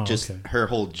like Oh, just okay. her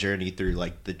whole journey through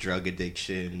like the drug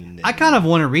addiction. I kind of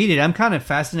want to read it. I'm kind of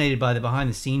fascinated by the behind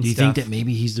the scenes Do you stuff. think that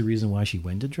maybe he's the reason why she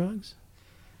went to drugs?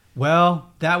 Well,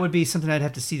 that would be something I'd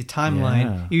have to see the timeline.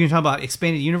 Yeah. You can talk about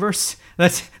expanded universe.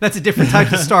 That's a different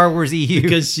type of Star Wars EU.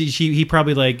 Because he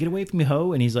probably like, get away from me,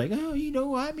 ho, and he's like, oh, you don't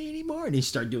want me anymore, and he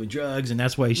started doing drugs, and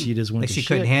that's why she just went. like to she shit.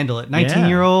 couldn't handle it. Yeah.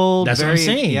 19-year-old. That's very, what I'm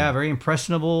saying. Yeah, very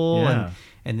impressionable, Yeah.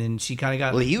 and then she kind of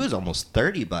got. Well, he was almost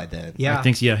 30 by then. yeah, I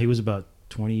think he was about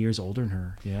 20 years older than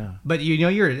her. Yeah, but he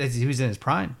was in his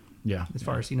prime yeah. as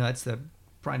far as that's the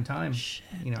prime time.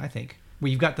 I think where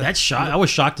you've got the That's shock. I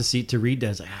was shocked to read that.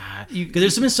 It's like, because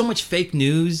there's been so much fake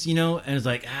news, and it's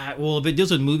like, well, if it deals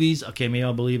with movies, okay, maybe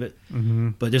I'll believe it. Mm-hmm.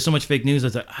 But there's so much fake news.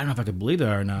 It's like, I don't know if I could believe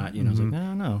that or not. It's like, I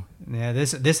don't know. Yeah,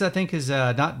 this I think is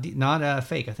not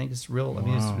fake. I think it's real. I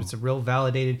mean, it's a real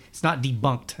validated. It's not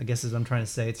debunked. I guess is what I'm trying to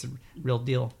say. It's a real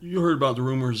deal. You heard about the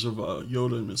rumors of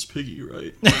Yoda and Miss Piggy,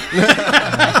 right? Which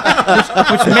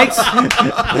makes.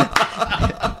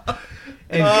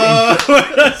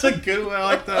 That's a good one. I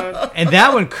like that. And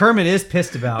that one Kermit is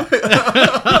pissed about. Man,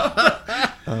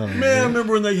 I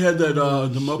remember when they had that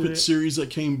the Muppet series that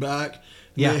came back.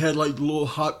 Yeah. They had like the little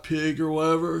hot pig or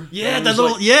whatever. Yeah, And it that was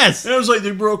little like, yes. And it was like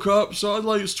they broke up, so I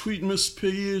was tweeting Miss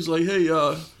Piggy. It was like, hey,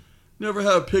 never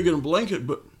had a pig in a blanket,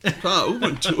 but kind of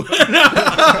open to it.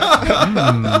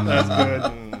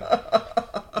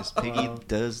 This Piggy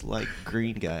does like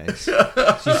green guys.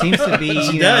 She seems to be,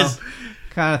 She does.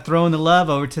 kind of throwing the love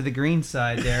over to the green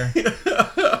side there.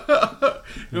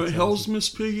 How's Miss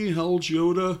Piggy? How old's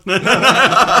Yoda?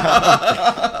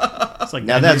 It's like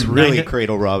Now that's really 900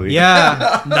 cradle robbing.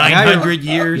 Yeah. 900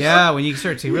 years. Yeah, when you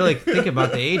start to really think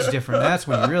about the age difference, that's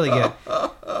when you really get.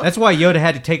 That's why Yoda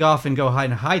had to take off and go hide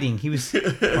in hiding. He was.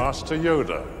 Master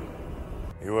Yoda,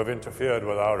 you have interfered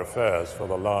with our affairs for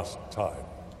the last time.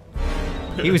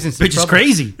 He was in some Bitch is trouble.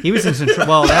 crazy. He was in some trouble.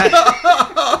 Well, that's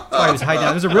why he was hiding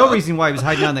out. There's a real reason why he was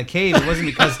hiding out in that cave. It wasn't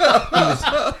because he was.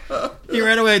 He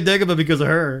ran away at Dagobah because of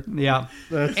her. Yeah,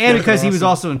 That's because he was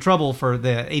awesome. also in trouble for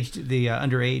the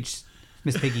underage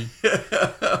Miss Piggy. She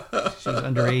was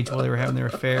underage while they were having their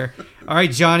affair. All right,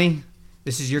 Johnny,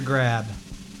 this is your grab.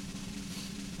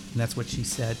 And that's what she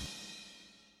said.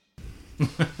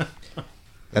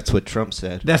 That's what Trump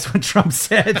said. That's what Trump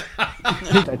said.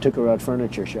 I took her out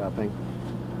furniture shopping.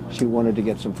 She wanted to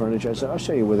get some furniture. I said, I'll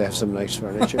show you where they have some nice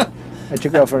furniture. I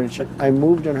took her out furniture. I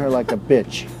moved on her like a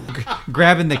bitch.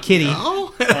 Grabbing the kitty.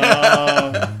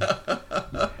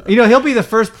 He'll be the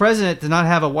first president to not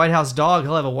have a White House dog.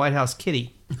 He'll have a White House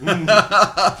kitty.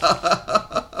 That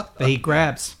he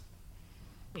grabs.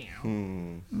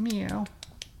 Meow.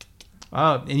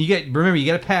 Oh, and you get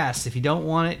a pass. If you don't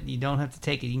want it, you don't have to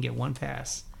take it. You can get one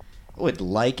pass. I would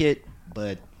like it,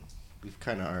 but we've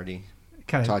kind of already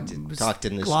Kind talked in this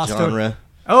glossed genre. over.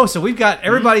 Oh, so we've got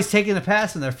everybody's taking the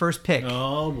pass in their first pick.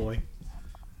 Oh boy.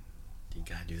 You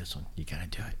gotta do this one. You gotta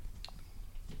do it.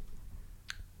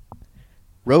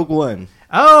 Rogue One.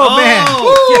 Oh man!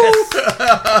 Yes.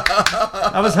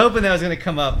 I was hoping that was going to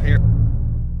come up here.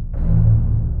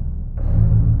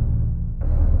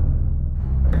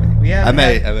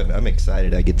 I'm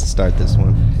excited. I get to start this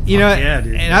one. You know, yeah,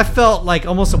 dude. and I felt like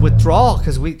almost a withdrawal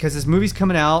because this movie's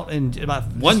coming out in about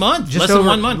 1 month, just less over than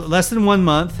 1 month. less than 1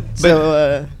 month.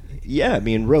 So, yeah, I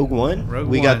mean, Rogue One.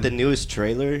 We One. got the newest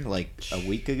trailer like a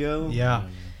week ago. Yeah,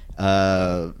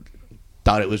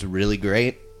 Thought it was really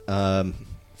great.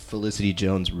 Felicity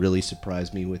Jones really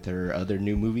surprised me with her other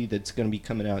new movie that's going to be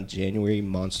coming out in January,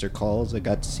 Monster Calls. I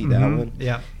got to see that one.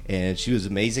 yeah, And she was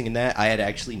amazing in that. I had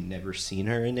actually never seen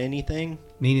her in anything.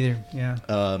 me neither.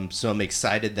 Yeah, So I'm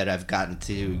excited that I've gotten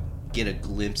to get a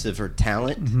glimpse of her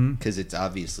talent because it's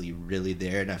obviously really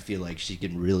there, and I feel like she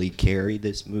can really carry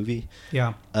this movie.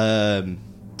 yeah.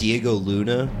 Diego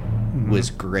Luna was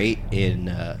great in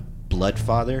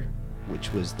Bloodfather,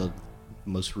 which was the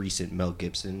most recent Mel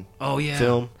Gibson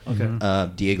film. Okay.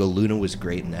 Diego Luna was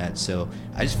great in that, so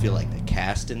I just feel like the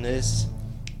cast in this,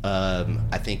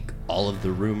 I think all of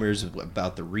the rumors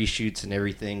about the reshoots and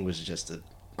everything was just a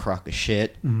crock of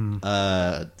shit.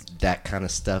 That kind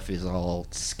of stuff is all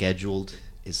scheduled.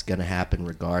 It's going to happen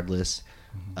regardless.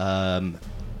 I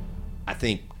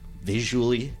think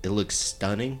visually it looks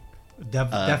stunning.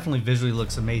 Definitely visually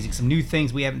looks amazing. Some new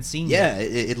things we haven't seen Yeah,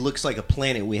 yet. it looks like a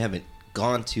planet we haven't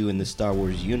gone to in the Star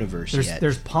Wars universe yet.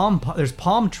 There's palm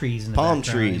trees in the Palm background.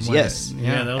 trees, What- yes.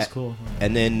 Yeah, that was cool.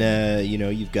 And then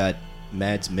you've got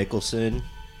Mads Mikkelsen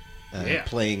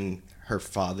playing her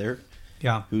father,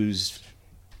 Yeah. who's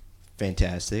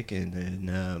fantastic, and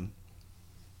then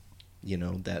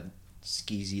that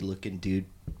skeezy looking dude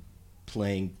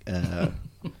playing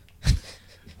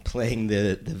playing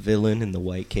the villain in the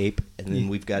white cape, and then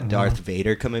we've got Darth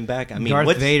Vader coming back. I mean,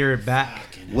 Darth Vader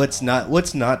back. What's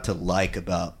not to like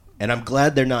about? And I'm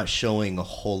glad they're not showing a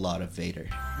whole lot of Vader.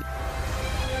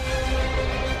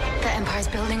 The Empire's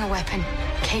building a weapon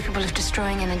capable of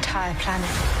destroying an entire planet.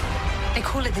 They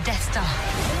call it the Death Star.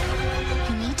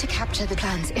 You need to capture the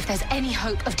plans if there's any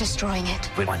hope of destroying it.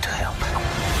 We want to help.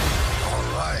 All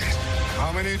right.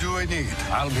 How many do I need?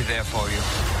 I'll be there for you.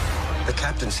 The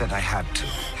captain said I had to.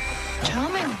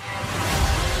 Charming.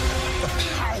 The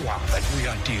power that we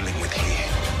are dealing with here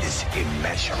is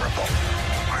immeasurable.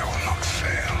 I will not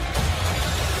fail.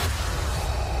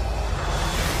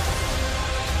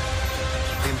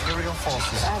 The Imperial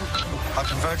forces are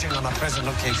converging on our present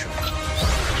location.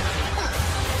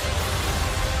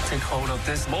 Take hold of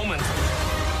this moment.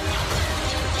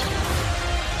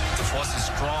 The force is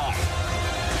strong.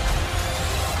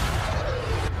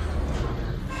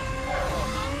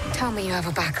 Tell me you have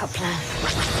a backup plan.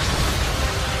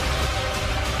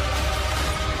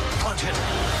 Punch it.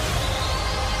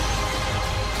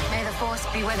 May the force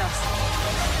be with us.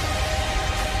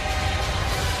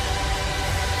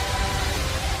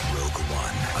 Rogue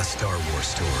One, a Star Wars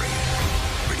story.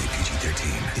 Rated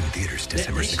PG-13 in theaters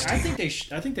December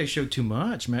 16th. I think they showed too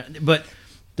much, man. But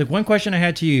the one question I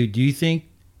had to you: do you think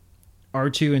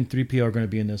R2 and 3PO are going to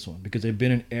be in this one? Because they've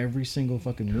been in every single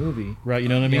fucking movie, right? You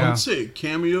know what I mean? I'd say a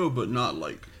cameo, but not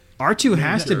like. R2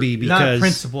 has to be Not a because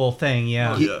principal thing,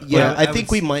 yeah. Yeah. I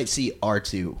think we might see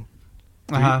R2.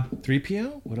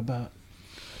 3PO. What about?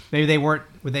 Maybe they weren't.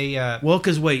 Were they? Well,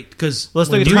 because let's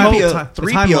when look at New time- Hope- the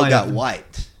 3PO timeline got of-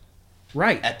 wiped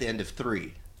right at the end of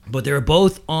 3. but they were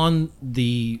both on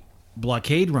the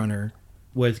blockade runner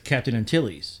with Captain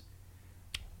Antilles.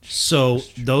 So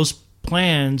those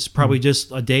plans probably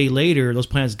just a day later, those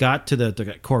plans got to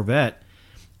the Corvette,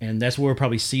 and that's where we'll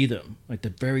probably see them, like the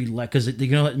very because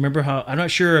remember how I'm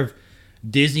not sure if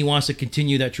Disney wants to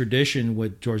continue that tradition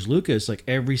with George Lucas. Like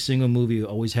every single movie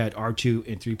always had R2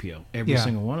 and 3PO, every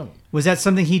single one of them. Was that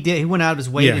something he did? He went out of his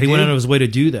way. Yeah, to he do? went out of his way to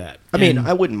do that. I mean, And-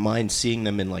 I wouldn't mind seeing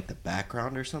them in like the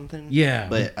background or something. Yeah.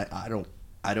 but I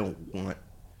don't want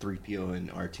 3PO and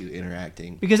R2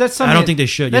 interacting. Because that's something. I don't think they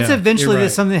should, That's yeah. eventually You're right.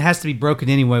 that's something that has to be broken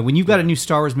anyway. When you've got a new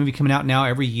Star Wars movie coming out now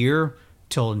every year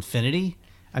till infinity,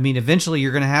 I mean, eventually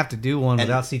you're going to have to do one And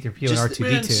without C-3PO and just-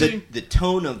 R2D2. The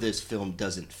tone of this film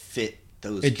doesn't fit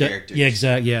those It do- characters. yeah,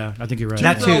 exactly. Yeah, I think you're right.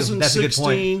 That too. That's a good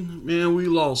 2016, man, we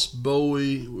lost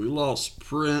Bowie, we lost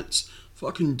Prince.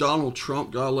 Fucking Donald Trump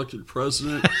got elected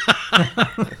president.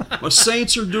 My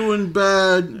Saints are doing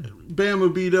bad.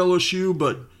 Bama beat LSU,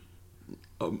 but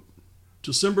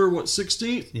December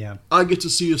 16th? Yeah. I get to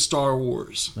see a Star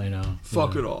Wars. I know.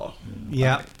 Fuck it all.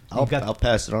 Yeah, I'll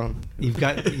pass it on. you've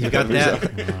got that. You've got that.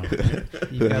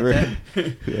 Whoever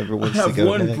I wants to have go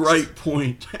one next. bright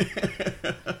point.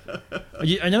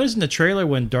 I noticed in the trailer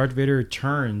when Darth Vader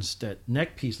turns, that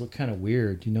neck piece looked kind of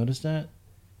weird. You notice that?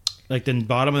 Like the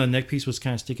bottom of the neck piece was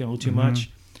kind of sticking a little too much.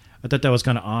 I thought that was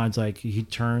kind of odd. It's like he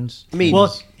turns. I mean,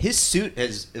 Well- his suit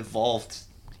has evolved.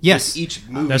 Yes. with each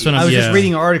movie. That's what I was Yeah. just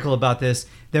reading an article about this.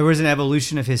 There was an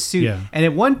evolution of his suit, Yeah. and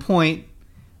at one point,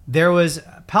 there was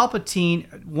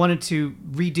Palpatine wanted to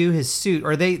redo his suit,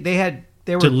 or they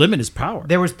were to limit his power.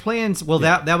 There was plans. Well,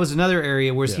 that was another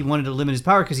area where he wanted to limit his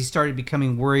power because he started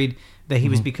becoming worried that he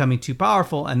was becoming too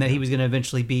powerful and that he was going to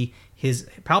eventually be his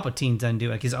Palpatine's undo,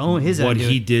 like his what undo.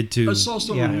 he did to. I saw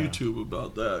something on YouTube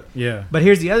about that. Yeah. But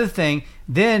here's the other thing.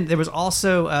 Then there was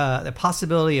also the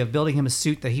possibility of building him a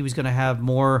suit that he was going to have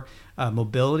more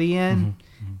mobility in.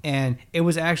 And it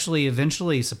was actually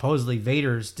eventually, supposedly,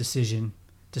 Vader's decision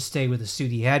to stay with the suit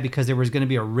he had because there was going to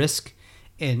be a risk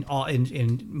in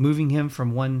moving him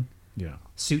from one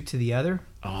suit to the other.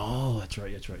 Oh, that's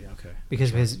right. That's right. Yeah, okay.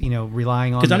 Because of his,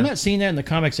 relying on. Because I'm not seeing that in the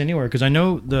comics anywhere. Because I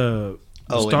know the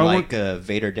Star Wars, like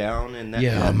Vader Down and that.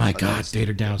 Yeah, oh my God,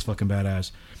 Vader Down is fucking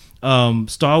badass.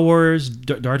 Star Wars,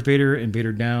 Darth Vader and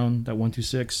Vader Down, that 1 through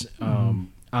 6.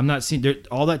 I'm not seeing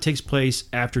all that takes place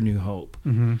after New Hope.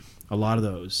 A lot of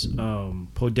those.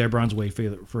 Poe Dameron's way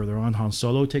further on. Han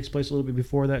Solo takes place a little bit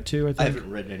before that too. I think. I haven't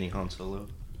read any Han Solo.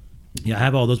 Yeah, I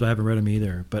have all those, but I haven't read them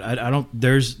either. But I don't.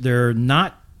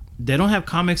 They don't have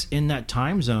comics in that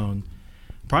time zone,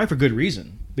 probably for good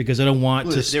reason. Because I don't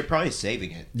want to. They're probably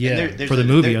saving it. Yeah, for the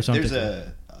movie or something. There's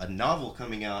a novel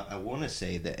coming out. I want to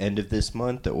say the end of this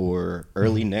month or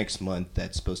early next month.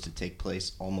 That's supposed to take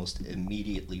place almost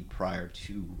immediately prior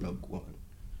to Rogue One.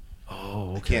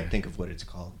 Oh, okay. I can't think of what it's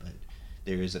called, but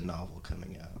there is a novel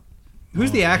coming out.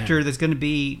 Who's the actor that's going to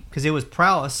be? Because it was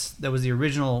Prowse that was the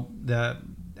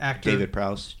actor. David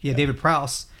Prowse. Yeah, David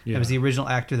Prowse. Yeah. That was the original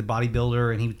actor, the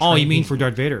bodybuilder, and he. Oh, you mean for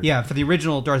Darth Vader? Yeah, for the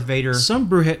original Darth Vader. Some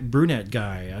brunette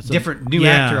guy. Different new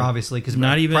actor, obviously, because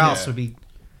not even Prowse would be.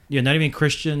 Yeah, not even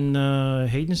Christian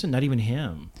Haydenson. Not even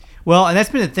him. Well, and that's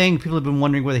been the thing. People have been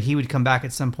wondering whether he would come back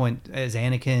at some point as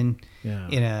Anakin. Yeah.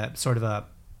 In a sort of a,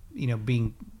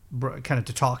 being kind of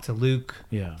to talk to Luke.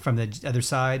 Yeah. From the other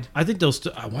side. I think they'll.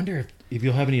 I wonder if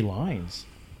you'll have any lines.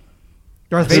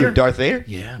 Darth Vader? Darth Vader?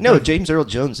 Yeah. No, James Earl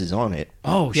Jones is on it.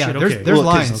 Oh, yeah, shit. there's, Okay. there's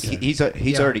Well, 'cause lines.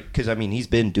 He's already because he's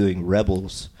been doing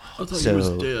Rebels. I thought he was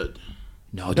dead.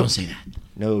 No, don't say that.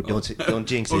 No, don't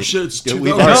jinx it. Oh shit! It's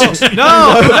We've 2000.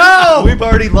 No! We've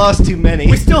already lost too many.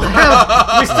 We still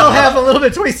have a little bit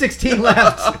of 2016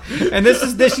 left, and this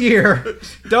is this year.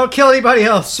 Don't kill anybody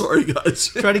else. Sorry, guys.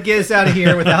 Try to get us out of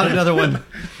here without another one.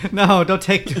 No, don't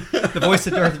take the voice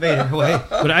of Darth Vader away.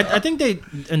 But I think they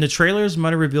in the trailers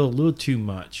might have revealed a little too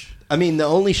much. I mean, the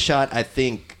only shot I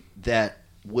think that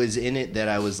was in it that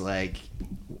I was like,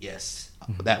 yes,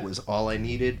 that was all I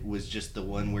needed was just the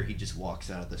one where he just walks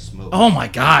out of the smoke. Oh my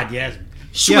God! Yes,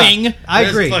 swing. Yeah, I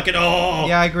That's agree. Fucking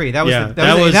Yeah, I agree. That was Yeah,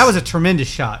 that was a tremendous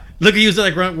shot. Look, he was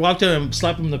like walked up and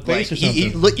slapped him in the face Like, or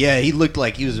something. he looked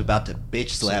like he was about to bitch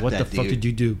slap what that the dude. fuck did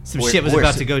you do? Some shit was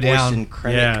about to go down. Orson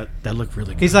Krennic. Yeah, that looked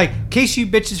really good. He's like, in case you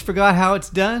bitches forgot how it's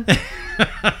done,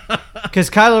 because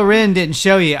Kylo Ren didn't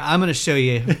show you, I'm going to show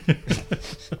you.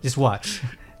 Just watch.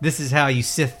 This is how you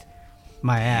Sith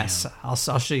my ass. I'll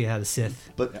show you how to Sith.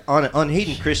 But on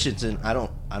Hayden Christensen, I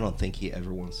don't think he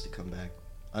ever wants to come back.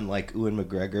 Unlike Ewan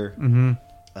McGregor,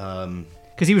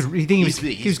 Because he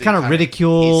was kind of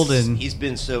ridiculed, and he's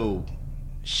been so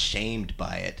shamed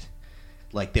by it.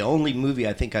 Like the only movie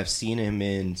I think I've seen him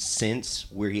in since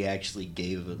where he actually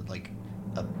gave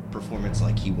a performance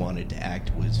like he wanted to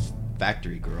act was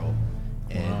Factory Girl,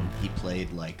 and he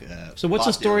played like. So what's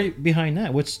the Bob story Dylan. behind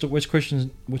that? What's Christian's?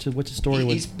 What's the story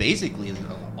He's with? basically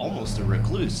almost a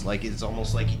recluse. Like it's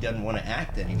almost like he doesn't want to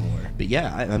act anymore. But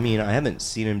yeah, I mean, I haven't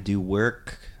seen him do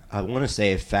work. I want to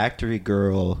say Factory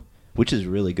Girl, which is a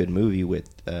really good movie with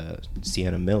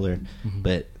Sienna Miller,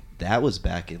 but that was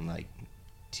back in like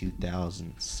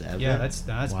 2007. yeah, that's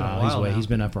been a Wow, while. now. he's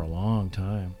been up for a long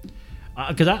time.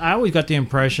 Because I always got the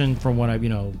impression from what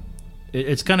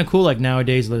it's kind of cool. Like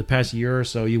nowadays, the past year or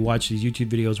so, you watch these YouTube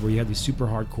videos where you have these super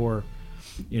hardcore,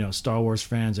 Star Wars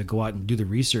fans that go out and do the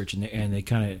research and they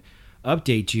kind of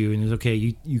update you and it's okay.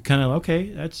 You kind of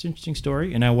that's an interesting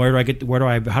story. And now how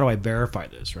do I verify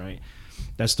this? Right.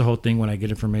 That's the whole thing. When I get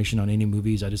information on any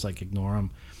movies, I just ignore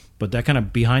them. But that kind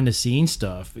of behind the scenes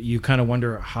stuff, you kind of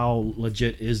wonder how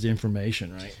legit is the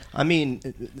information, right? I mean,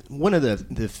 one of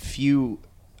the few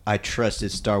I trust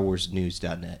is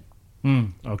StarWarsNews.net.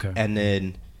 Okay. And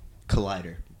then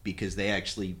Collider, because they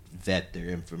actually vet their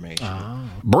information.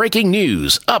 Breaking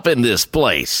news up in this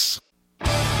place.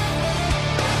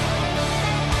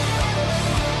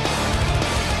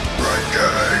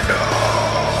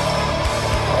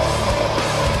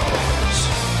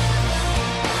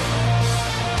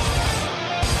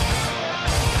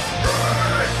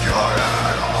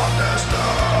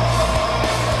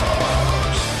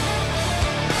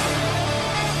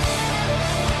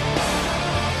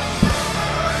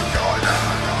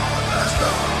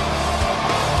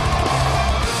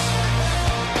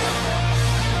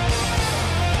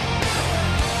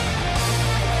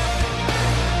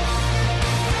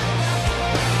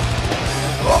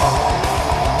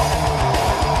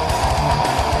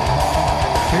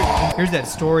 Here's that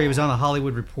story. It was on the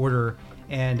Hollywood Reporter,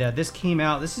 and this came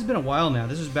out. This has been a while now.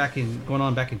 This was back in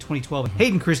 2012.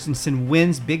 Hayden Christensen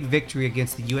wins big victory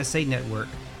against the USA Network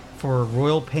for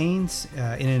Royal Pains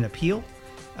in an appeal.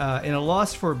 In a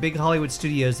loss for Big Hollywood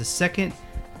Studios, the second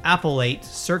appellate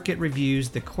circuit reviews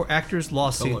the actor's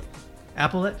lawsuit.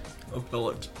 Appellate?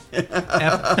 Appellate.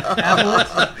 Appellate?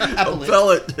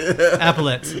 Appellate.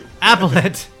 Appellate.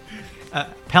 Appellate.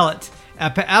 Pellet.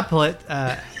 Appellate.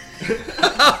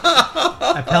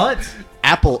 Appellate?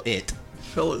 Apple it.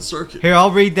 Appellate circuit. Here, I'll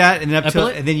read that and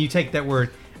Appellate? then you take that word.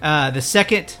 The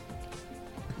second.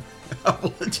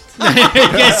 Appellate. You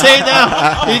can't say it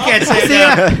now. You can't say it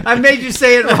now. I made you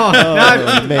say it wrong.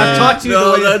 I've taught you.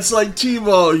 No, that's like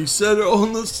T-ball. You said it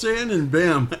on the stand and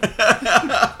bam.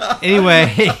 Anyway,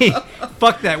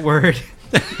 fuck that word.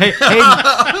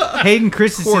 Hayden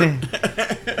Christensen.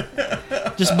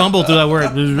 Just mumble through that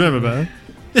word.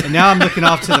 And now I'm looking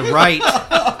off to the right,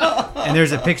 and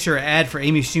there's a picture ad for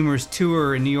Amy Schumer's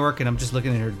tour in New York, and I'm just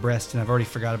looking at her breast, and I've already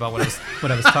forgot about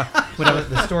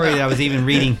the story that I was even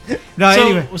reading. No,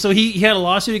 anyway. So he had a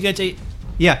lawsuit against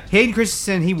Yeah, Hayden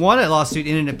Christensen, he won a lawsuit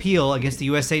in an appeal against the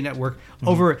USA Network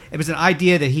over, it was an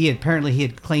idea that he had claimed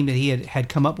that he had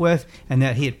come up with and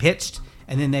that he had pitched,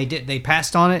 and then they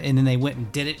passed on it, and then they went and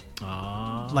did it,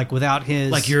 like without his...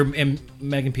 Like your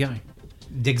Magnum P.I.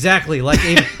 Exactly, like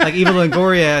Eva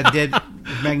Longoria did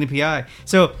with Magnum P.I.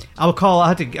 So I'll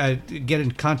have to get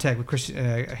in contact with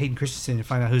Hayden Christensen and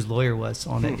find out whose lawyer was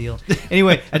on that deal.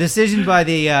 Anyway, a decision by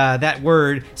the that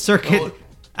word circuit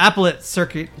appellate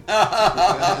circuit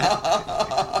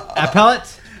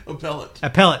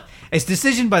appellate. Its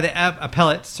decision by the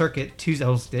appellate circuit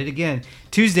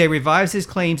Tuesday revives his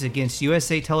claims against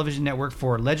USA Television Network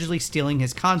for allegedly stealing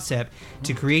his concept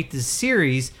to create the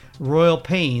series Royal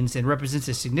Pains, and represents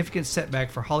a significant setback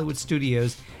for Hollywood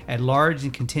studios at large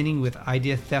and contending with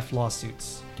idea theft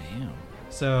lawsuits. Damn.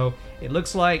 So it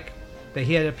looks like that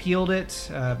he had appealed it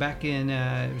back in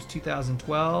it was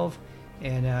 2012,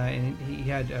 and he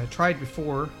had tried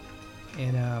before.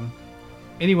 And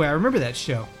anyway, I remember that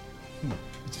show.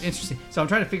 It's interesting. So I'm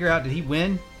trying to figure out, did he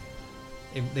win?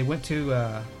 They went to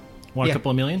a couple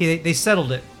of million. They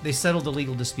settled it. They settled the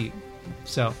legal dispute.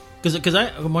 So. Because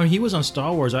when he was on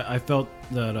Star Wars, I felt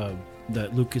that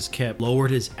that Lucas lowered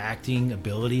his acting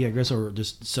ability, I guess, or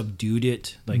just subdued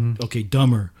it. Like, okay,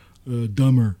 dumber, do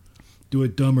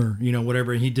it dumber,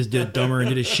 whatever. And he just did it dumber and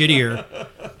did it shittier.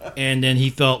 And then he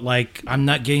felt like, I'm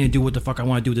not getting to do what the fuck I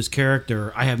want to do with this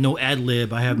character. I have no ad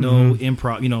lib. I have no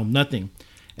improv. Nothing.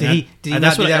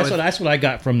 That's what I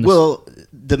got from this. Well,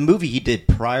 the movie he did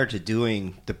prior to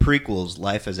doing the prequels,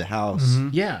 Life as a House,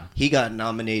 he got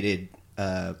nominated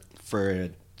for a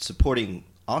supporting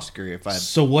Oscar.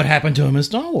 So what happened to him in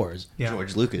Star Wars? Yeah.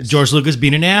 George Lucas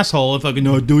being an asshole. If I could,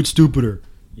 no, do it stupider.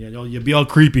 Yeah, you'd be all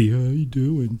creepy. How you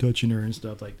doing, touching her and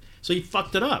stuff like. So he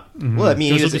fucked it up. Mm-hmm. Well, I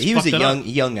mean, he was a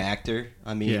young actor.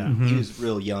 I mean, he was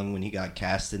real young when he got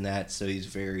cast in that. So he's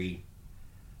very.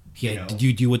 Yeah,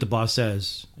 you do what the boss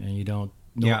says, and you don't.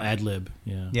 Ad lib.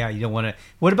 Yeah, you don't want to.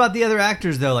 What about the other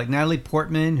actors though, like Natalie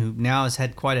Portman, who now has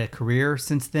had quite a career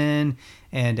since then,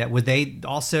 and were they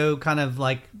also kind of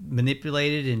like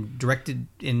manipulated and directed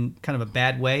in kind of a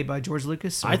bad way by George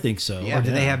Lucas? I think so. Or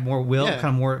did they have more will? Yeah.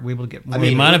 Kind of more able to get more. I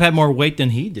mean, he might have had more weight than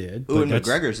he did. Ewan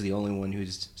McGregor's the only one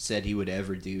who's said he would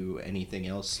ever do anything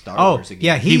else Star Wars again.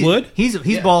 Yeah, he would. He's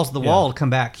balls to the wall to come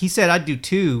back. He said, "I'd do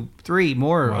 2, 3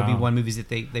 more Obi-Wan movies if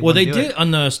they." Well, they did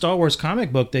on the Star Wars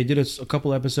comic book. They did a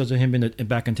couple episodes of him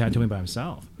back in Tatooine by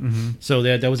himself. Mm-hmm. So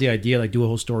that was the idea, like do a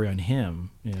whole story on him.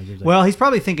 Well, he's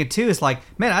probably thinking too. It's like,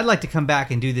 man, I'd like to come back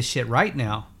and do this shit right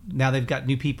now. Now they've got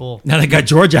new people. Now they got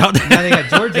George out. I'd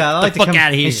like to come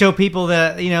and show people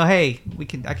that hey,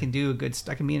 I can do a good.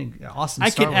 I can be in an awesome. I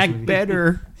Star can Wars act movie.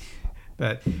 better.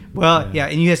 But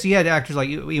and you had actors like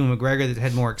Ewan McGregor that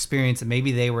had more experience, and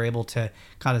maybe they were able to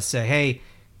kind of say, hey,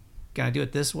 can I do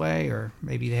it this way? Or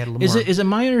maybe they had a little more. Is it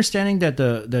my understanding that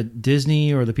that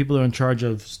Disney or the people that are in charge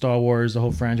of Star Wars, the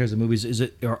whole franchise of movies,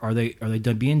 are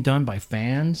they being done by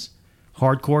fans,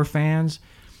 hardcore fans?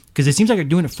 Because it seems like they're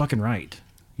doing it fucking right.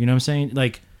 You know what I'm saying?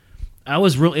 Like, I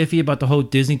was real iffy about the whole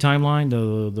Disney timeline,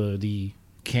 the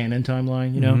canon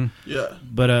timeline. Mm-hmm. Yeah.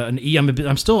 But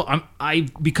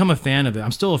I've become a fan of it.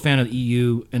 I'm still a fan of the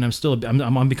EU, and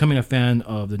I'm becoming a fan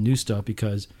of the new stuff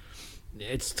because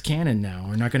it's canon now.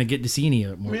 We're not going to get to see any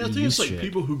of it more. I think it's like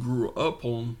people who grew up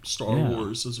on Star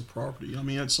Wars as a property. I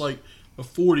mean, it's like a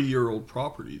 40-year-old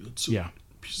property. That's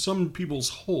some people's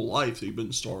whole life they've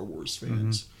been Star Wars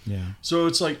fans. Mm-hmm. Yeah. So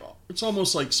it's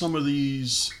almost like some of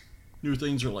these new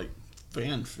things are like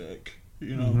fanfic.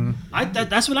 You know,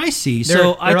 that's what I see.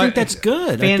 So I think that's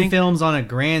good. Fan films on a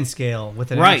grand scale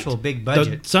with an actual big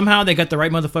budget. Somehow they got the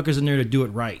right motherfuckers in there to do it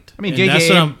right. I mean,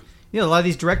 J.J. A lot of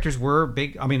these directors were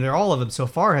big. I mean, they're all of them so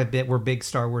far were big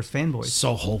Star Wars fanboys.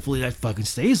 So hopefully that fucking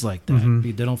stays like that.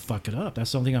 They don't fuck it up. That's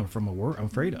something I'm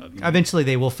afraid of. Eventually,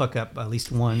 they will fuck up at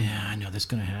least one. Yeah, I know that's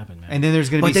going to happen, man. And then there's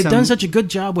going to be. But they've done such a good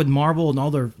job with Marvel and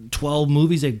all their 12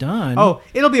 movies they've done. Oh,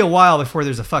 it'll be a while before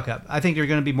there's a fuck up. I think there are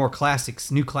going to be more classics,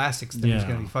 new classics. There's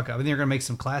going to be fuck up, and they're going to make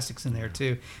some classics in there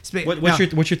too. What's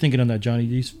your thinking on that, Johnny?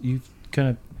 You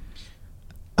kind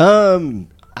of.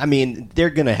 I mean, they're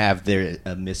gonna have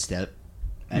a misstep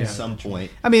at some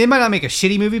point. I mean, they might not make a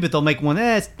shitty movie, but they'll make one.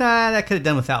 That could have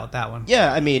done without that one.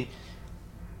 Yeah, I mean,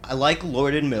 I like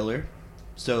Lord and Miller,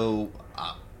 so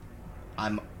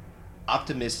I'm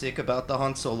optimistic about the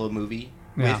Han Solo movie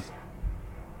with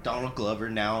Donald Glover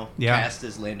now cast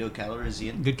as Lando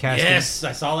Calrissian. Good casting. Yes,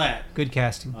 I saw that. Good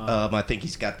casting. I think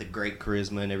he's got the great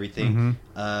charisma and everything.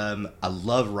 I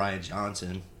love Rian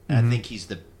Johnson. I think he's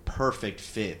the perfect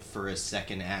fit for a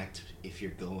second act if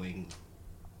you're going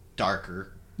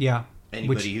darker. Yeah.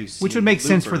 Which would make Looper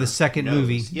sense for the second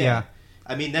movie. Yeah.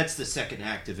 I mean, that's the second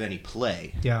act of any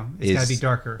play. Yeah. It's got to be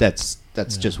darker. That's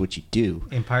just what you do.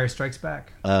 Empire Strikes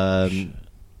Back.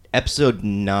 Episode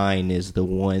 9 is the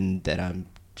one that I'm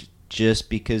just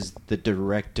because the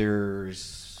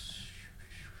directors,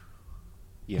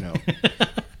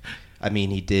 I mean,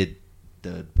 he did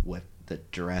the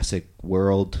Jurassic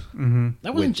World.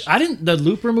 That wasn't. The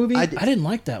Looper movie. I didn't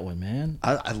like that one, man.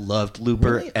 I loved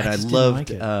Looper, Really? and I like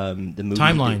loved it. the movie.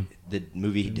 Timeline. The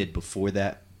movie he did before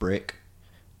that, Brick.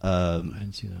 I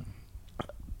didn't see that.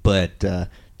 But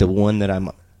the one that I'm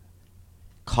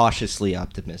cautiously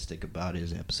optimistic about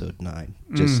is Episode 9,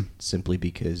 just simply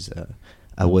because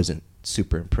I wasn't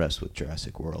super impressed with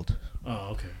Jurassic World.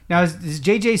 Oh, okay. Now, does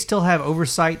JJ still have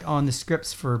oversight on the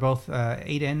scripts for both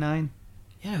 8 and 9?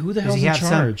 Yeah, who the hell's in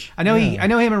charge? I know him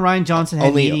and Rian Johnson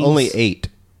had meetings. Only 8.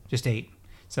 Just 8.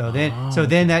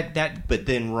 Then that. But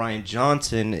then Rian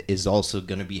Johnson is also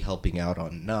going to be helping out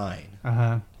on 9.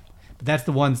 But that's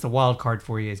the wild card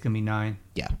for you. It's going to be 9.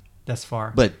 Yeah, thus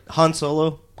far. But Han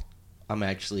Solo, I'm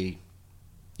actually.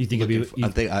 You think it'll be? I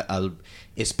think I'll,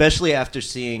 especially after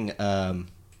seeing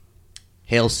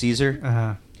Hail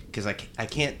Caesar, because I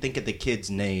can't think of the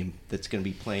kid's name that's going to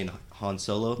be playing Han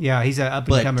Solo. Yeah, he's an up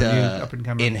and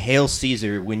comer. In Hail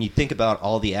Caesar, when you think about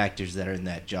all the actors that are in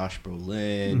that, Josh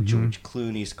Brolin, George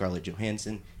Clooney, Scarlett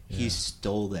Johansson, he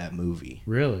stole that movie.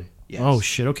 Really? Yes. Oh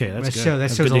shit! Okay, that's good.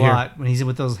 That shows a lot when he's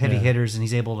with those heavy hitters and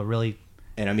he's able to really.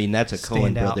 And I mean, that's a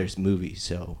Coen Brothers movie,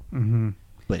 so.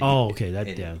 But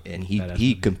and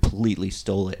he completely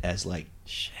stole it as like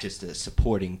just a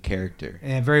supporting character.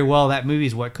 And very well, that movie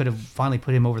is what could have finally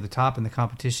put him over the top in the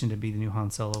competition to be the new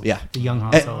Han Solo. Yeah, the young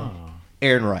Han Solo.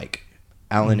 Aaron Reich,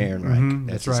 Alan Ehrenreich.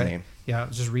 That's his name. Yeah, I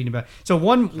was just reading about it. So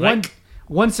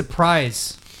one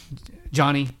surprise,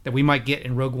 Johnny, that we might get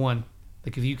in Rogue One.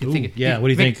 Like if you could think, what do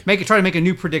you think? Try to make a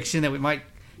new prediction that we might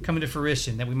come into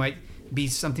fruition. That we might be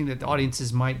something that the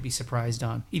audiences might be surprised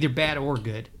on, either bad or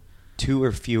good. 2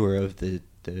 or fewer of the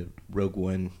Rogue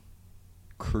One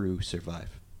crew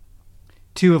survive.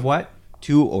 2 of what?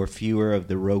 2 or fewer of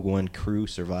the Rogue One crew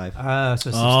survive. So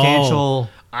substantial.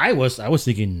 I was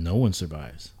thinking no one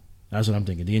survives. That's what I'm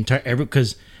thinking. The entire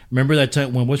because remember that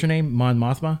time when what's her name? Mon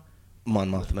Mothma.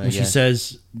 And she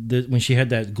says that when she had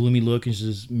that gloomy look and she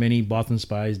says many Bothan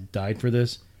spies died for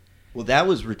this. Well, that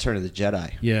was Return of the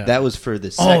Jedi. Yeah, that was for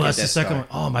the second. Oh, that's the second one.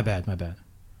 Oh, my bad.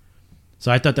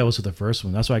 So I thought that was for the first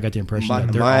one. That's why I got the impression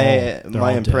that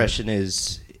my impression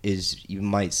is you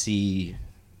might see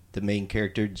the main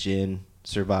character Jyn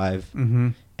survive,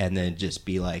 and then just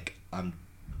be like, I'm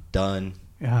done.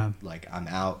 Like I'm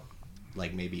out.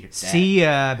 Like maybe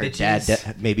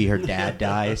maybe her dad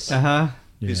dies.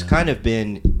 Who's kind of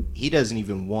been, he doesn't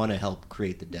even want to help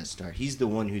create the Death Star. He's the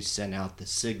one who sent out the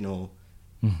signal,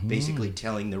 basically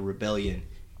telling the rebellion,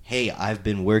 hey, I've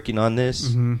been working on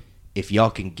this. If y'all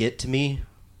can get to me,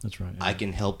 that's right. I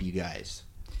can help you guys.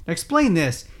 Now explain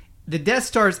this. The Death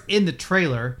Star's in the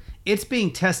trailer. It's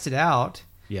being tested out.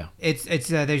 Yeah. It's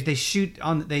they shoot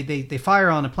on they fire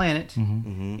on a planet.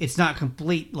 It's not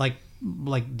complete like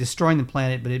destroying the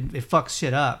planet, but it fucks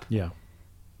shit up. Yeah.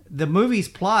 The movie's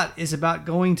plot is about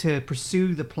going to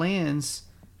pursue the plans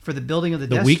for the building of the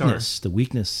Death Star. The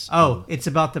weakness. Oh, it's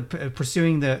about the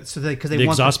pursuing because they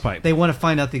want exhaust pipe. They want to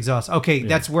find out the exhaust. Okay,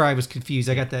 that's where I was confused.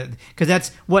 I got that because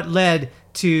that's what led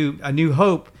to A New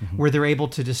Hope, where they're able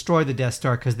to destroy the Death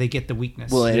Star because they get the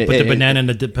weakness. Well, they put the banana in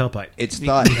the tailpipe. It's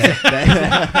thought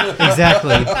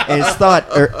exactly. It's thought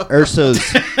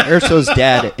Urso's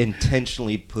dad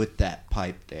intentionally put that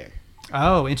pipe there.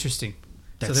 Oh, interesting.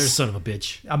 That so there's son of a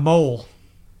bitch. a mole.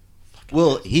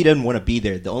 Well, he doesn't want to be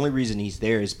there. The only reason he's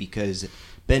there is because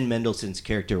Ben Mendelsohn's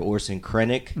character, Orson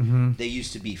Krennic, they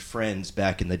used to be friends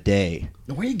back in the day.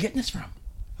 Where are you getting this from?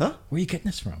 Huh? Where are you getting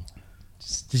this from?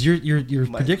 Is your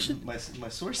prediction? My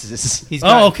sources. He's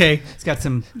got, okay. He's got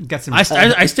some.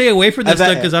 I stay away from this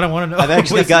stuff because I don't want to know. I've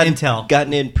actually intel.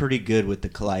 gotten in pretty good with the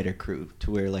Collider crew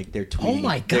to where like they're tweeting. Oh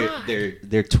my God.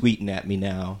 They're tweeting at me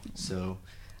now. So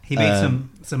He made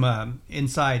some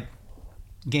inside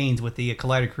gains with the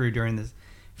Collider crew during this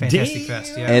Fantastic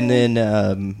Fest. Yeah. And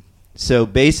then so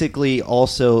basically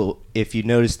also if you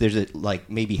notice there's a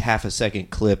like maybe half a second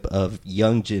clip of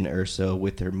young Jyn Erso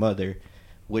with her mother.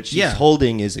 What she's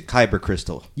holding is a kyber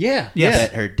crystal. Yeah.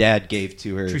 That her dad gave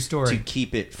to her True story. to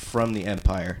keep it from the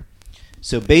Empire.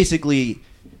 So basically,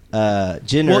 Jyn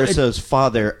Erso's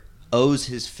father owes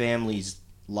his family's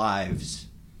lives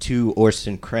to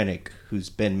Orson Krennic, who's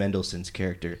Ben Mendelsohn's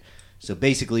character. So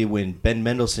basically, when Ben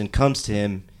Mendelsohn comes to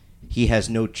him, he has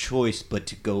no choice but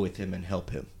to go with him and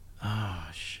help him. Oh,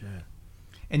 shit.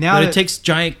 And now But it takes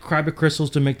giant kyber crystals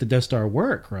to make the Death Star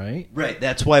work, right? Right.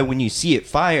 That's why when you see it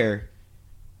fire,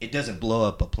 it doesn't blow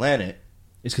up a planet.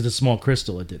 It's because a small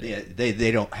crystal it did it. Yeah,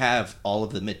 they don't have all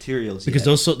of the materials Because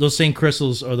yet. those same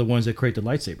crystals are the ones that create the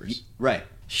lightsabers. Right.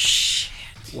 Shit.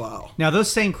 Wow. Now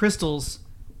those same crystals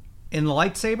in the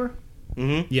lightsaber,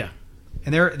 Mm-hmm. Yeah.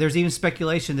 and there's even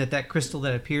speculation that crystal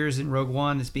that appears in Rogue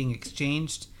One that's being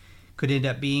exchanged could end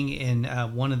up being in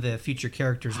one of the future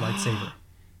characters' lightsaber.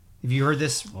 Have you heard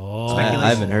this? Oh, I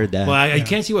haven't heard that. Well, I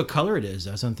can't see what color it is.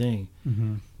 That's something.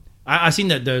 Mm-hmm. I seen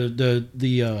that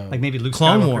the Like maybe Luke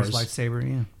Clone Skywalker's Wars lightsaber.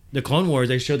 Yeah. The Clone Wars,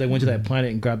 they showed they went to that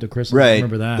planet and grabbed the crystal. Right. I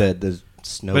remember that. The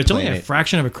snow but it's planet. only a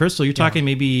fraction of a crystal. You're talking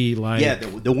maybe like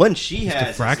the one she just a has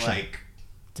is fraction. like,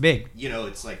 It's big. you know,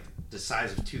 it's like the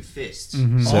size of two fists.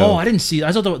 Oh, I didn't see.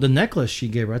 I saw the necklace she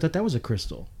gave her. I thought that was a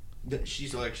crystal.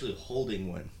 She's actually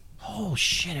holding one. Oh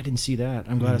shit! I didn't see that.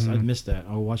 I'm glad I missed that.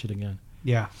 I'll watch it again.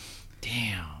 Yeah.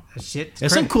 Damn. That shit.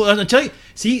 That's some cool. I'll tell you.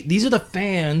 See, these are the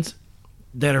fans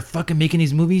that are fucking making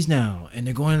these movies now, and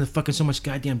they're going into fucking so much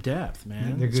goddamn depth,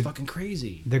 man. They're It's good. fucking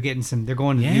crazy. They're getting some. They're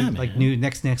going to Yeah, new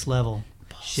next level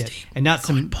shit, deep. and not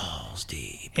some Balls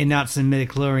deep. and not some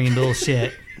midichlorian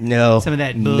bullshit. No. Some of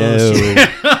that bullshit.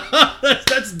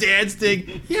 That's Dad's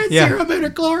thing. Yeah, Yeah. zero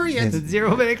midichlorians.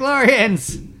 Zero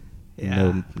midichlorians.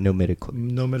 Yeah. No medical.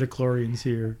 No midichlorians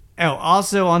here. Oh,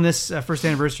 also on this first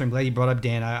anniversary, I'm glad you brought up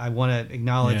Dan. I want to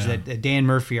acknowledge Yeah. that Dan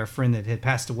Murphy, our friend that had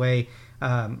passed away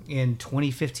in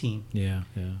 2015, Yeah.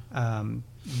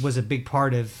 was a big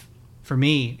part of, for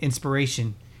me,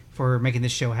 inspiration for making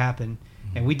this show happen.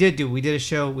 And we did a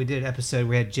show, we did an episode.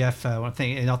 We had Jeff, I'll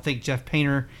thank Jeff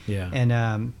Painter, Yeah.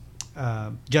 and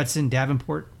Judson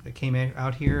Davenport that came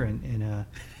out here, and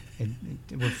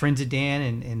we're friends of Dan,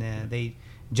 and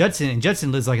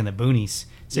Judson lives like in the boonies,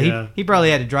 so Yeah. he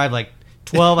probably had to drive like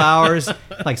 12 hours,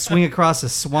 like swing across a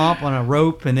swamp on a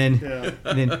rope, and then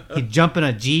he'd jump in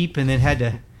a Jeep, and then had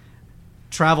to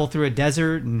travel through a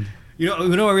desert and You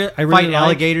know, I really fight like,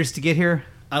 alligators to get here.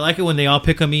 I like it when they all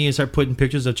pick on me and start putting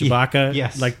pictures of Chewbacca.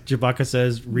 Yes. Like Chewbacca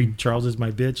says, "Reed Charles is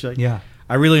my bitch." Like, Yeah.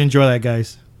 I really enjoy that,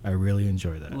 guys. I really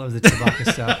enjoy that. I love the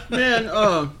Chewbacca stuff. Man,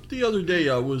 the other day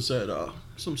I was at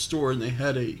some store and they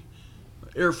had a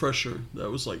air freshener that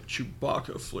was like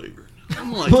Chewbacca flavored.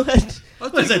 I'm like, What? I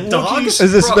think that, dog? Wookiees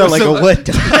Does this smell like a wet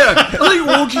dog? Yeah, I think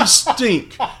Wookiees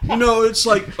stink. You know, it's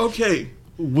like, okay,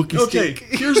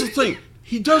 here's the thing.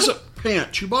 He doesn't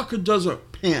pant. Chewbacca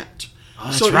doesn't pant. Oh,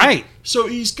 that's right. So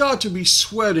he's got to be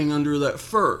sweating under that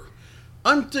fur.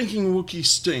 I'm thinking Wookiees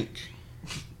stink.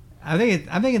 I'm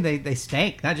thinking they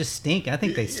stink, not just stink. I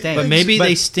think they stink. But maybe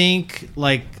they stink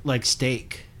like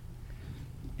steak,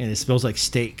 and it smells like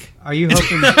steak. Are you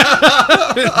hoping?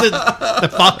 The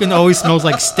Falcon always smells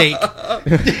like steak.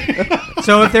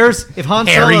 So if Han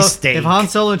Hairy Solo, steak. if Han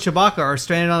Solo and Chewbacca are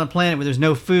stranded on a planet where there's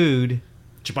no food,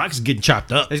 Chewbacca's getting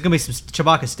chopped up. there's gonna be some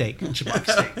Chewbacca steak.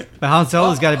 But Han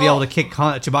Solo's got to be able to kick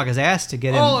Chewbacca's ass to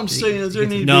get him. All I'm saying is there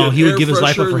needs No, to be he an would air give his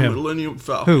life up freshener for in the him. Millennium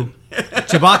Falcon. Who?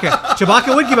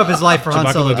 Chewbacca would give up his life for Han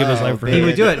Chewbacca Solo. would give his life for He him.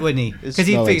 would do it, wouldn't he? It Because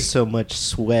he smells like figures. so much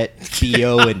sweat,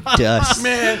 BO, and dust.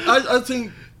 Man, I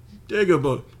think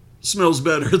Dagobah smells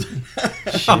better than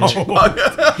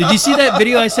Chewbacca. Did you see that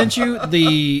video I sent you?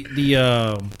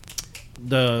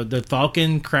 The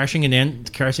Falcon crashing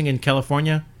in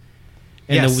California,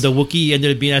 and Yes. the Wookiee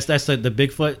ended up being that's like the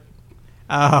Bigfoot,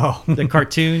 the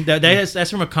cartoon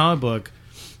that's from a comic book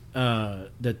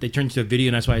that they turned into a video,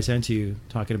 and that's why I sent to you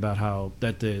talking about how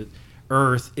that the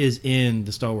Earth is in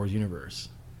the Star Wars universe.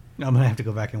 I'm gonna have to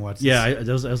go back and watch this. Yeah, that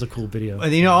was a cool video.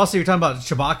 But, also you're talking about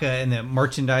Chewbacca and the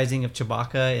merchandising of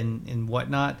Chewbacca and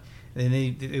whatnot. And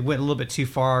they went a little bit too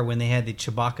far when they had the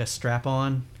Chewbacca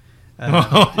strap-on.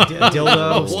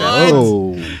 Dildo strap.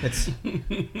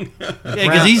 Yeah,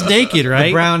 because he's naked, right?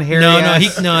 The brown hair. No,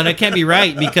 that can't be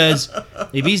right. Because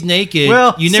if he's naked,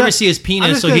 you never see his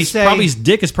penis. So his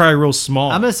dick is probably real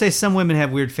small. I'm gonna say some women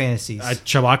have weird fantasies.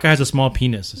 Chewbacca has a small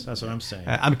penis. That's what I'm saying.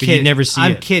 I'm kidding. You never see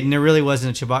I'm it. kidding. There really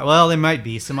wasn't a Chewbacca. Well, there might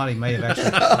be. Somebody might have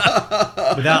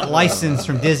actually, without license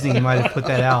from Disney, might have put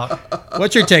that out.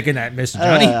 What's your take on that, Mr.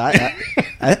 Johnny?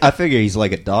 I figure he's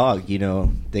like a dog. You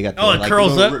know, they got it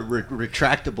curls up.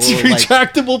 Retractable,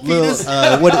 retractable penis.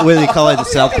 What do they call it in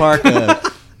South Park?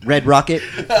 Red Rocket.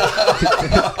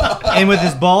 And with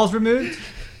his balls removed.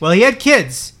 Well, he had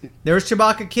kids. There was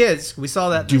Chewbacca kids. We saw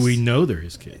that. Do we know they're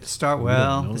his kids?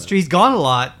 He's gone a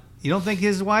lot. You don't think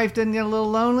his wife didn't get a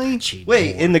little lonely?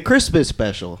 Wait, in the Christmas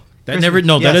special. That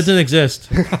doesn't exist.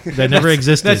 That never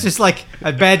existed. That's just like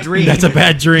a bad dream. That's a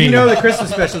bad dream. You know the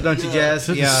Christmas special, don't you, Jazz?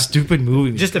 It's a stupid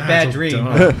movie. Just a bad dream.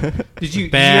 Did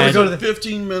you Bad. ever go to the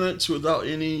 15 minutes without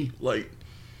any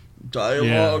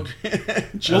dialogue?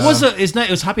 What was it? It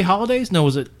was Happy Holidays? No,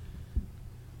 was it?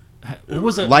 What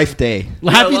was it? Life Day.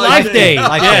 Happy Life Day.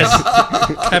 Yes.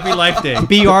 Happy Life Day.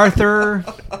 B. Arthur,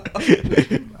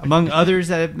 among others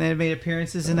that have made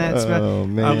appearances in that. Oh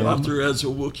man, Arthur as a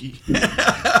Wookiee.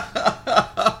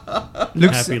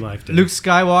 Happy Life Day. Luke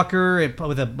Skywalker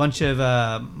with a bunch of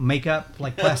makeup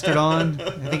plastered on.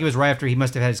 I think it was right after he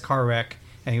must have had his car wreck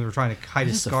and he was trying to hide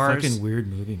his scars. It's a fucking weird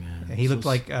movie, man. He looked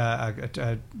like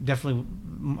definitely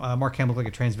Mark Hamill looked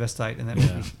like a transvestite in that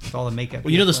movie with all the makeup.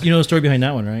 Well, you know the story behind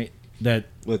that one, right? That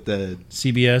with the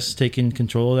CBS taking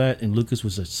control of that, and Lucas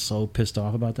was just so pissed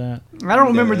off about that. I don't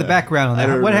remember the background on that. I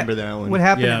don't remember that one. What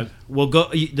happened? Yeah, well, how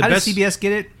did CBS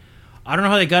get it? I don't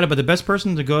know how they got it, but the best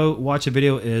person to go watch a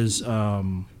video is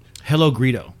Hello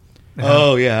Greedo.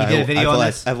 Oh yeah, he did a video on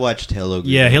this. I've watched Hello Greedo.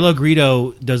 Yeah, Hello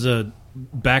Greedo does a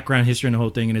background history on the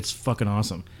whole thing, and it's fucking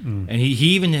awesome. And he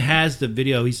even has the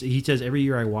video. He says every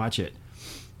year I watch it.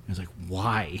 I was like,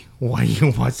 why? Why do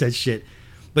you watch that shit?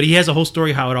 But he has a whole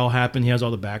story how it all happened. He has all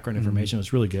the background information.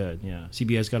 It's really good. Yeah,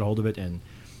 CBS got a hold of it, and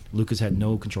Lucas had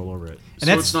no control over it. And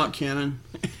so it's not canon.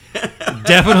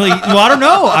 Definitely. Well, I don't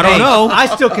know. I don't know. I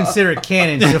still consider it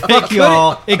canon. So fuck you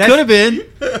all. It could have been.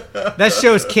 That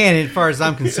show is canon as far as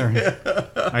I'm concerned.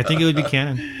 I think it would be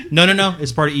canon. No.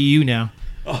 It's part of EU now.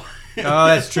 Oh,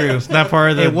 that's true. It's not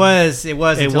part of the. It was. It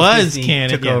was Disney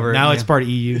canon. Took over. Now it's part of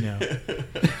EU now.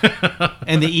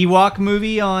 And the Ewok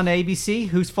movie on ABC.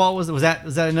 Whose fault was it? Was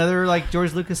that another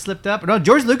George Lucas slipped up? No,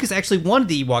 George Lucas actually wanted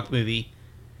the Ewok movie.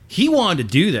 He wanted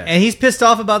to do that, and he's pissed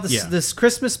off about this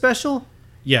Christmas special.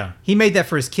 Yeah, he made that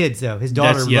for his kids though. His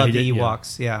daughter loved the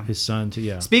Ewoks. Yeah, his son too.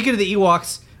 Yeah. Speaking of the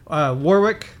Ewoks,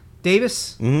 Warwick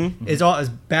Davis is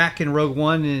back in Rogue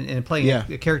One and playing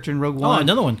a character in Rogue One. Oh,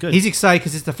 another one. Good. He's excited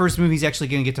because it's the first movie he's actually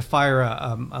going to get to fire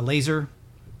a laser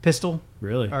pistol.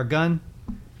 Really? Or gun.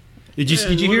 Did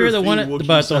you hear the one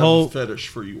about the whole fetish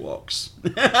for Ewoks?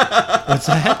 What's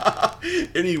that?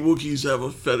 Any Wookiees have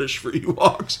a fetish for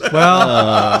Ewoks.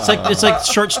 Well, it's like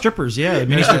short strippers,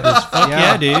 mini strippers. Fuck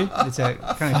yeah, dude. It's a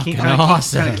kind of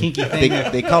kinky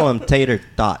thing. They call them tater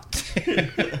tots.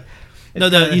 No,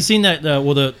 you seen that?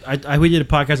 We did a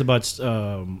podcast about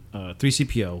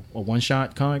 3CPO, a one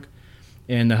shot comic,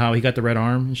 and how he got the red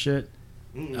arm and shit.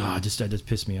 That just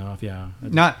pissed me off. Yeah,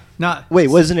 not. Wait,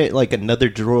 wasn't it like another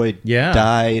droid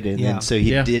died, and then so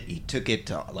he took it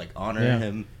to honor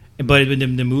him. But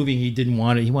in the movie, he didn't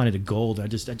want it. He wanted a gold. That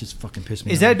just fucking pissed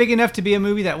me off. Is that big enough to be a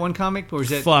movie? That one comic, or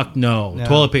is it? Fuck no.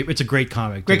 Toilet paper. It's a great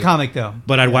comic. Great comic though.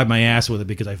 But I'd wipe my ass with it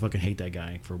because I fucking hate that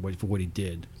guy for what he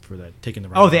did for that taking the.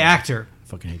 Oh, the actor. I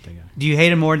fucking hate that guy. Do you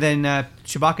hate him more than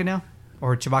Chewbacca now,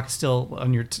 or Chewbacca's still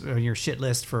on your shit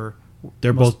list for?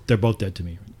 They're both dead to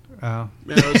me. Oh.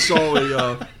 Man, I saw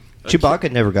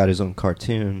Chewbacca never got his own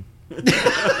cartoon. He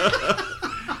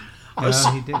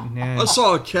didn't. Yeah. I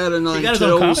saw a Cat o' Nine Tails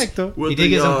with a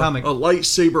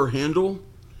lightsaber handle.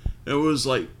 It was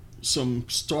like some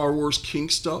Star Wars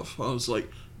kink stuff. I was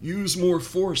like, use more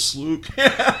force, Luke.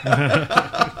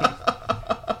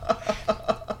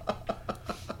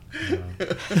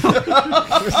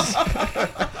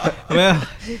 Well,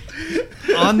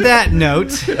 on that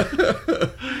note,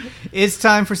 it's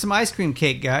time for some ice cream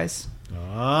cake, guys.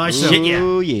 Oh shit!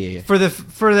 Yeah. For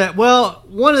that. Well,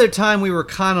 one other time we were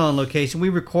kind of on location. We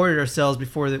recorded ourselves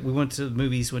before that. We went to the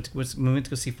movies. We went to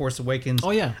go see Force Awakens.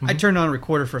 Oh yeah. Mm-hmm. I turned on a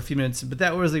recorder for a few minutes, but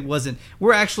that really wasn't.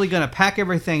 We're actually going to pack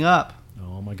everything up.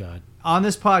 Oh my god. On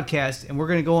this podcast, and we're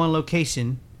going to go on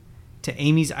location to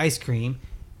Amy's Ice Cream.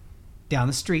 down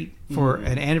the street for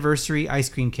an anniversary ice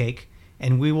cream cake,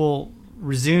 and we will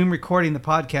resume recording the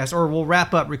podcast, or we'll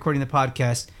wrap up recording the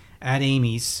podcast at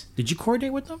Amy's. Did you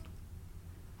coordinate with them?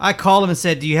 I called him and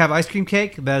said, "Do you have ice cream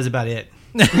cake?" That was about it.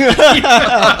 So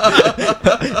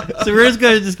we're just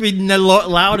going to just be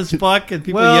loud as fuck and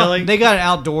people yelling? They got an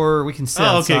outdoor. We can sit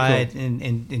outside cool.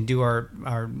 and do our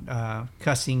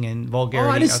cussing and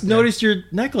vulgarity. I just noticed your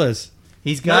necklace.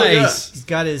 He's got nice. He's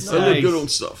got his. I look good on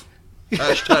stuff.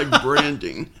 Hashtag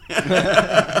branding.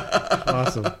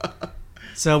 Awesome.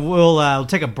 So we'll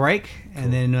take a break,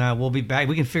 and then we'll be back.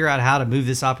 We can figure out how to move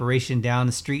this operation down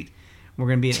the street. We're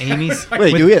going to be at Amy's.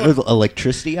 Wait, do we have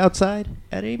electricity outside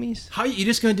at Amy's? How are you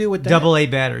just going to do it with that? AA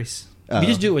batteries. You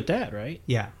just do it with that, right?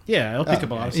 Yeah. Yeah, it'll pick up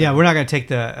a lot of stuff. Yeah, we're not going to take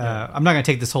the... I'm not going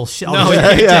to take this whole shit. No, we're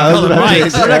yeah, not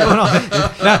going on.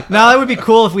 Now, that would be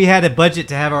cool if we had a budget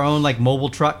to have our own like mobile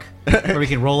truck where we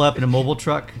can roll up in a mobile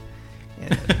truck.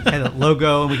 And had a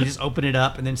logo, and we can just open it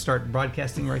up and then start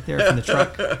broadcasting right there from the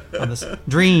truck. On this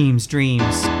dreams.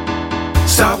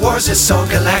 Star Wars is so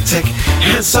galactic,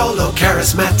 Han Solo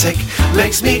charismatic,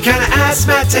 makes me kinda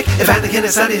asthmatic. If Anakin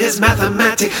had studied his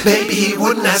mathematics, maybe he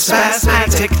wouldn't have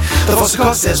spasmatic. The Force of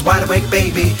course is wide awake,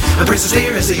 baby, and Princess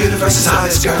Leia is the universe's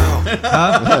hottest girl.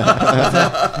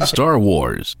 Star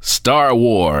Wars. Star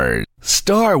Wars.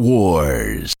 Star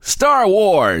Wars. Star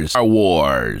Wars. Star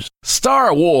Wars.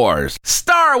 Star Wars.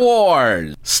 Star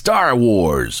Wars. Star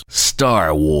Wars.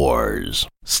 Star Wars.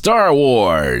 Star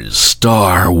Wars.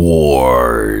 Star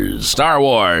Wars. Star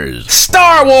Wars.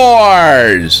 Star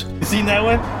Wars. You seen that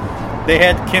one? They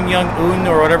had Kim Jong-un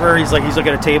or whatever. He's like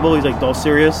at a table. He's like all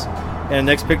serious. And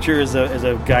the next picture is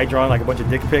a guy drawing like a bunch of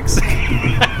dick pics. They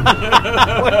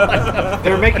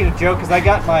were making a joke because I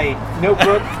got my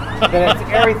notebook. That it's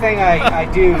everything I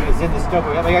do is in this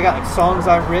notebook. Like I got like songs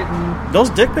I've written. Those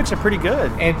dick pics are pretty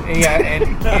good. And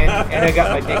I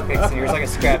got my dick pics in here. It's like a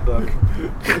scrapbook.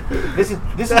 This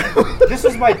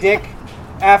is my dick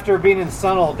after being in the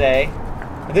sun all day.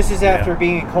 This is after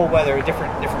being in cold weather. A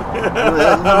different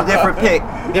pick.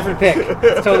 Different pick.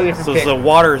 It's totally different so pick. So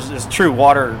water is true.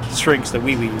 Water shrinks the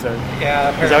wee-wee.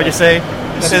 Yeah. Is that what you say?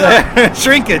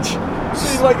 Shrinkage.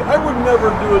 See, like, I would never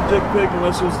do a dick pic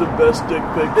unless it was the best dick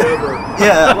pic ever.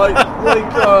 Yeah.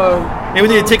 Maybe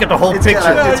we need to take up the whole picture.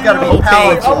 It's got to be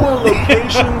powerful. I want a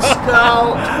location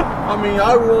scout. I mean,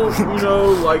 I want,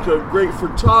 like a great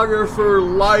photographer,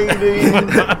 lighting,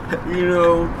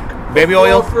 baby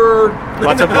oil.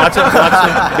 Lots of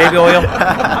baby oil.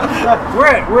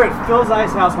 We're at Phil's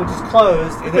Ice House, which is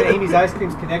closed, and then Amy's Ice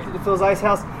Cream's connected to Phil's Ice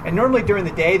House. And normally during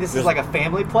the day, this is like a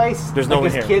family place. There's no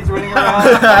one here. here. Kids running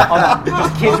around.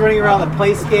 There's kids running around the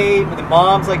playscape, with the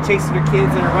moms like chasing their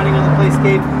kids and are running on the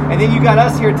playscape. And then you got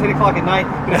us here at 10 o'clock at night.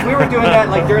 But if we were doing that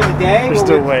like during the day,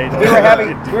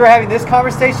 we were having this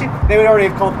conversation, they would already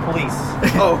have called the police.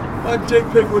 Oh, my dick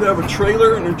pic would have a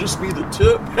trailer and it'd just be the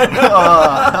tip.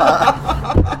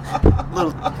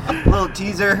 Little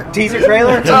teaser trailer. Teaser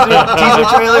trailer.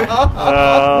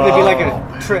 It'd be like a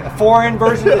foreign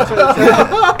version of the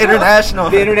trailer. International.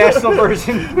 The international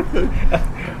version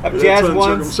of Jazz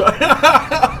Ones.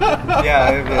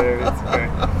 Yeah, it's great.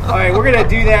 All right, we're gonna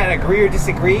do that. Agree or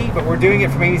disagree, but we're doing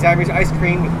it from Amy's Ice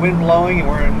Cream with wind blowing, and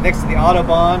we're next to the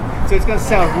Autobahn, so it's gonna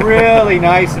sound really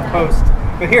nice in post.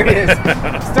 But here it is.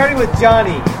 Starting with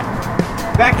Johnny.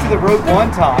 Back to the Rogue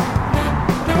One talk.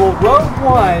 Will Rogue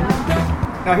One...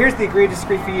 Now here's the agree or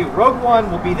disagree for you. Rogue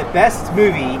One will be the best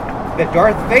movie that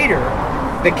Darth Vader,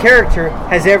 the character,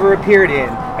 has ever appeared in.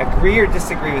 Agree or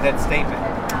disagree with that statement?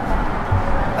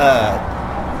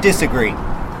 Disagree.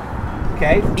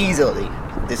 Okay. Easily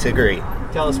disagree.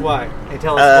 Tell us why. And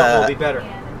tell us what will be better.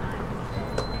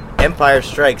 Empire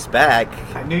Strikes Back.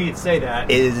 I knew you'd say that.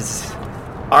 Is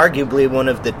arguably one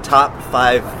of the top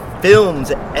 5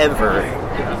 films ever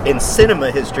in cinema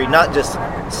history, not just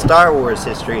Star Wars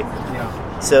history.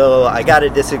 Yeah. So I gotta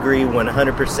disagree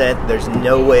 100%. There's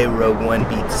no way Rogue One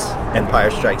beats Empire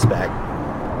Strikes Back.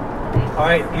 All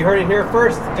right, you heard it here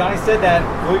first. Johnny said that.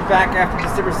 We'll be back after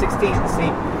December 16th to see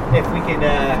if we can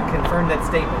confirm that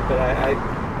statement. But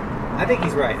I think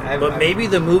he's right. But maybe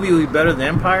the movie will be better than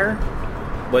Empire.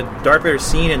 But Darth Vader's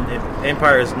scene in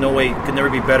Empire is no way could never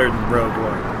be better than Rogue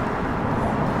One.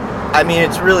 I mean,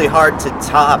 it's really hard to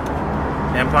top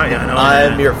Empire. Yeah, I know.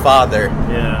 I'm your father.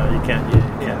 Yeah, you can't top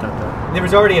that. There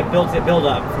was already a build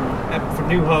up from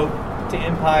New Hope to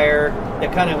Empire.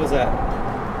 That kind of was a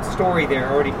story there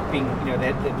already being,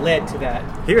 that led to that.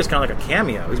 Here it's kind of like a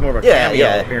cameo. He's more of a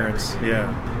cameo appearance.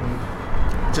 Yeah.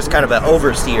 Just kind of an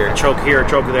overseer. Choke here,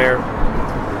 choke there.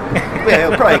 Yeah,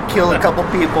 he'll probably kill a couple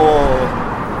people.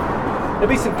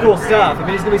 There'll be some cool stuff. I mean,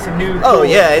 there's gonna be some new. Oh cool,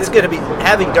 yeah, it's gonna be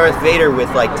having Darth Vader with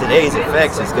like today's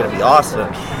effects is gonna be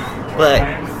awesome. But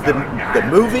the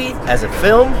movie as a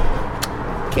film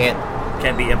can't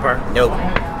beat Empire. Nope.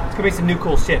 It's gonna be some new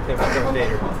cool shit there from Darth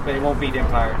Vader, but it won't beat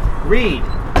Empire. Reed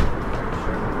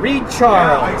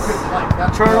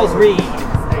Charles Reed.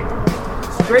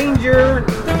 Stranger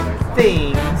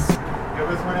Things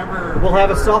will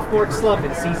have a sophomore slump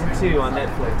in season 2 on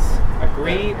Netflix.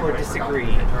 Agree or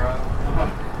disagree?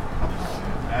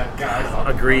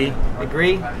 Agree.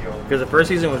 Because the first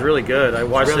season was really good. I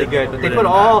watched really it. good. But they put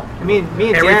all. Me and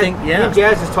everything. Jazz, me and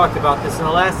Jazz just talked about this in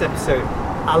the last episode.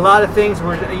 A lot of things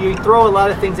you throw a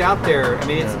lot of things out there. I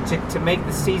mean, it's to make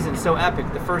the season so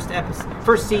epic. The first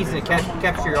season to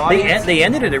capture your audience. They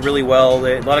ended it really well.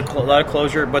 A lot of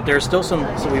closure, but there's still some.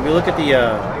 So if you look at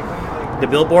the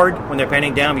billboard when they're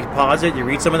panning down, you pause it, you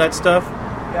read some of that stuff.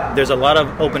 There's a lot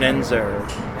of open ends there,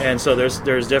 and so there's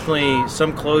definitely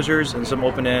some closures and some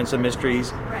open ends, some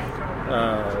mysteries.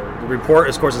 The report,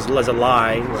 of course, is a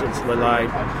lie. It's a lie.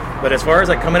 But as far as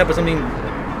like coming up with something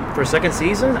for a second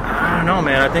season, I don't know,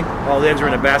 man. I think all the eggs are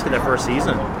in the basket that first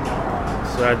season.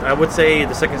 So I would say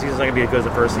the second season is not going to be as good as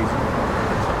the first season.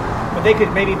 But they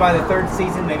could maybe by the third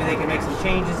season, maybe they can make some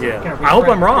changes. Yeah. Kind of I hope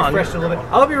I'm wrong. Refresh it a little bit.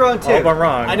 I hope you're wrong too. I hope I'm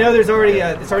wrong. I know there's already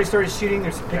it's already started shooting.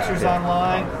 There's some pictures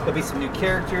online. There'll be some new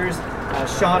characters.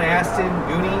 Sean Astin,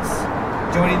 Goonies,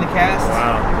 joining the cast.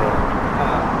 Wow.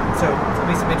 So there'll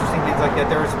be some interesting things like that.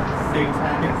 There's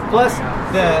plus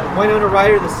the Winona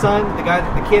Ryder, the son, the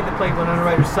kid that played Winona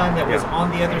Ryder's son that was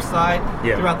on the other side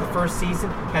throughout the first season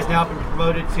has now been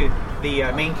promoted to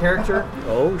the main character.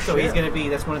 Oh, so he's going to be.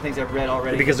 That's one of the things I've read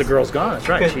already. Because the girl's gone. That's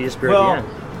right. She is at the end.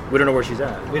 We don't know where she's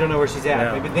at. We don't know where she's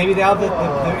at. Yeah. Maybe now the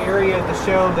area of the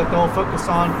show that they'll focus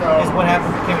on is what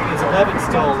happened. Is 11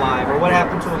 still alive, or what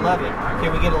happened to 11?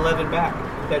 Can we get 11 back?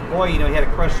 That boy, he had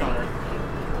a crush on her.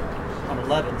 On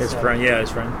 11. His friend. His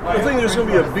friend. I think there's going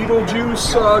to be a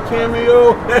Beetlejuice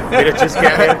cameo. Beetlejuice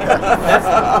cameo.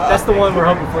 That's the one we're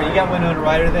hoping for. You got Winona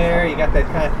Ryder there. You got that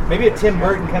kind of. Maybe a Tim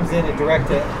Burton comes in and direct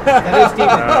it. I know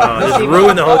Stephen. Just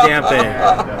ruin the whole damn thing.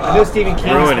 I know Stephen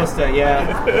King's supposed to. Yeah.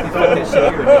 He fucked that shit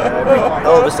up.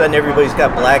 All of a sudden, everybody's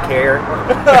got black hair.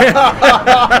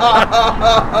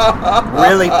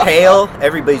 Really pale.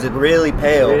 Everybody's really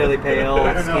pale. Really pale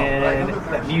skin.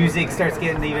 The music starts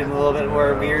getting even a little bit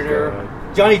more weirder.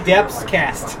 Johnny Depp's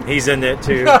cast. He's in it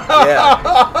too.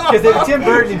 Yeah. Because Tim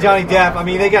Burton and Johnny Depp, I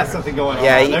mean, they got something going on.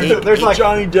 Yeah, there's like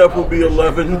Johnny Depp will be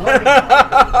 11.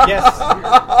 Yes.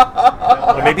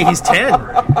 Or maybe he's 10.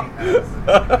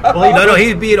 No,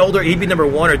 he'd be an older. He'd be number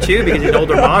 1 or 2 because he's an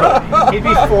older model. He'd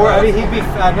be 4. I mean, he'd be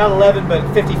not 11,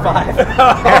 but 55.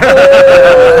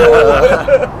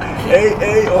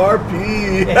 AARP.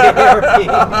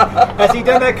 Has he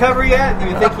done that cover yet? You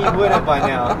would think he would have by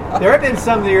now. There have been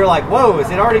some that you're like, whoa, is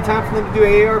it already time for them to do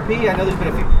AARP? I know there's been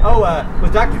a few. Oh,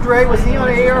 was Dr. Dre, was he on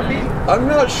AARP? I'm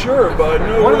not sure, but I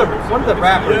know one of the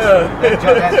rappers. That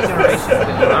generation.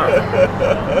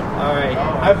 All right.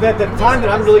 I bet the time that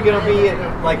I'm really going to be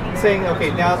like saying,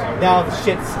 okay, now the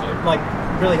shit's like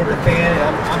really hit the fan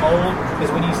and I'm old, is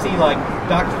when you see like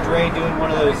Dr. Dre doing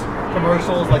one of those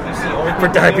commercials like you see old for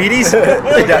diabetes.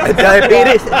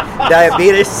 Diabetes.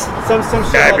 Some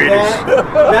shit diabetes. Like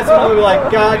that. That's when I'll be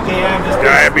like, God damn,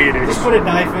 just put a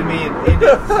knife in me and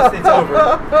it's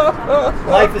over.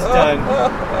 Life is done.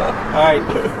 All right,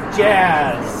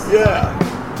 Jazz. Yeah.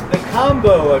 The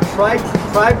combo of Tribe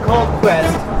Called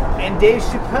Quest and Dave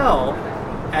Chappelle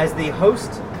as the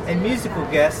host and musical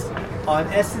guest on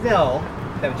SNL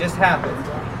that just happened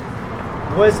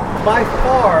was by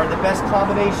far the best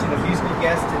combination of musical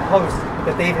guest and host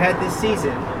that they've had this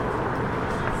season.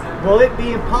 Will it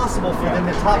be impossible for them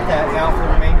to top that now for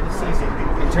the remainder of the season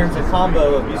in terms of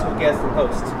combo of musical guest and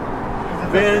host?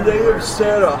 Man, they have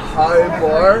set a high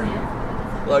bar,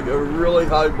 like a really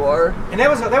high bar. And that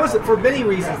was for many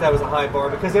reasons that was a high bar,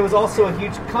 because it was also a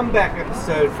huge comeback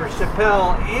episode for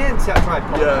Chappelle and Tribe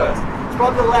Called Quest. It's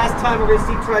probably the last time we're going to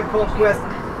see Tribe Called Quest.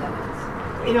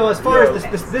 You know, as far as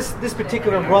this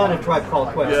particular run of Tribe Called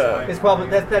Quest, it's probably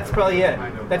that's probably it.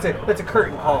 That's a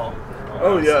curtain call.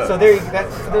 Oh yeah. So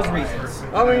that's for those reasons.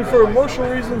 I mean, for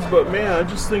emotional reasons, but man, I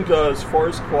just think as far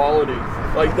as quality,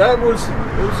 like it was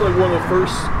like one of the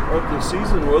first of the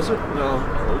season, was it? No,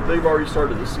 they've already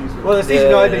started the season. Well, the season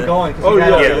had been going because we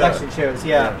had election shows.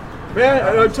 Yeah.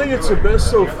 Man, I think it's the best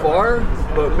so far,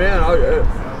 but man,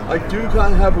 I do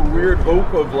kind of have a weird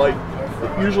hope of like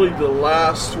usually the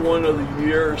last one of the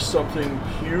year, something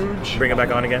huge. Bring it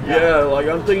back on again? Yeah, like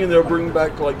I'm thinking they'll bring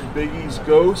back like Biggie's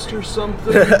Ghost or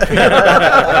something. So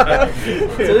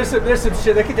there's some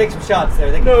shit. They can take some shots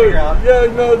there. They can figure out. Yeah,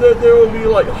 no, there will be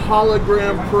like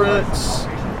hologram Prince.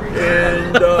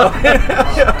 And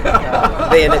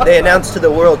they announced to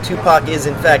the world Tupac is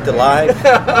in fact alive.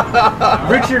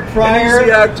 Richard Pryor, he's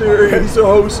the actor, he's the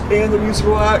host, and the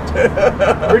musical act.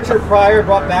 Richard Pryor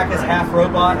brought back his half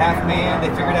robot, half man. They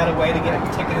figured out a way to get him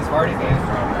kicking his heart again.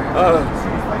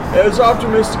 As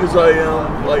optimistic as I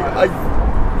am,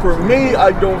 for me,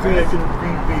 I don't think it can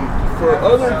be beat. For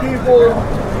other people,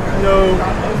 no.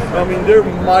 I mean, there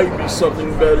might be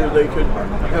something better they could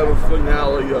have a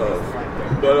finale of.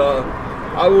 But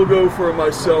I will go for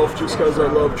myself just because I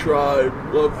love Tribe,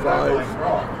 love Five,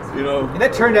 you know. And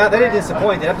that turned out, that didn't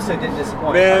disappoint. That episode didn't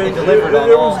disappoint. Man, delivered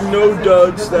there was no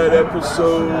duds that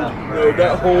episode. You know,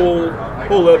 that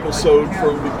whole episode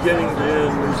from beginning to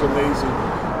end was amazing.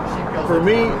 For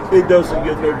me, it doesn't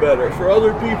get no better. For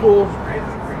other people,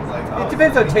 it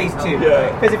depends on taste too.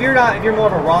 Yeah. Because if you're more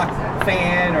of a rock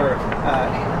fan or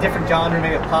different genre,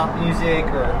 maybe a pop music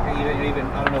or even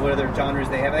I don't know what other genres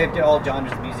they have. They have all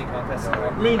genres of music contests.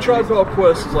 I mean, Tribe Called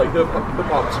Quest is like hip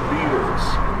hop's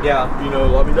Beatles. Yeah. You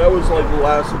know, I mean that was like the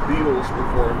last Beatles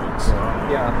performance.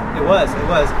 Yeah, it was.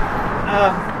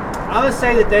 I would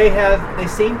say that they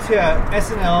seem to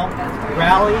SNL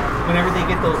rally whenever they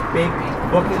get those big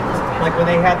bookings, like when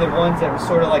they had the ones that were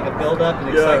sort of like a build-up and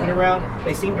excitement around.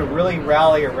 They seem to really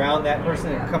rally around that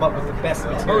person and come up with the best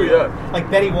material. Oh yeah, like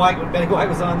Betty White. When Betty White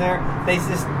was on there, they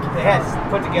had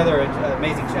put together an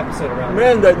amazing episode around.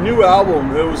 Man, that new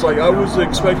album, it was like I was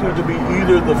expecting it to be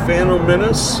either The Phantom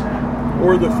Menace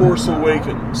or The Force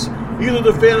Awakens. Either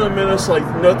The Phantom Menace, like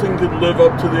nothing could live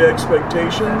up to the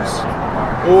expectations,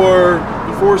 or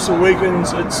The Force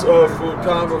Awakens, it's kind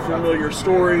of a familiar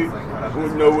story,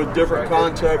 with different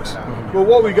context. But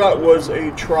what we got was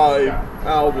a Tribe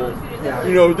album. Yeah.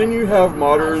 You know, then you have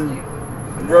modern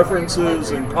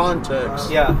references and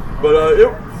context. Yeah. But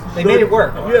they made it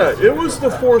work. Yeah, it was The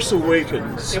Force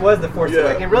Awakens. It was The Force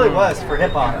Awakens. It really was for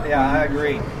hip hop. Yeah, I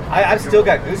agree. I've still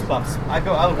got goosebumps. I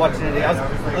was watching it. I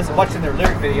was watching their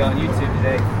lyric video on YouTube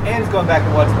today, and going back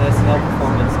and watching the SNL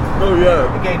performance. Oh yeah.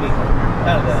 It gave me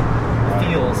kind of the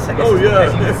feels. I guess, oh yeah.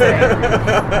 as you would say.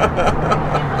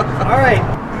 All right.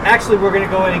 Actually, we're going to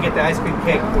go in and get the ice cream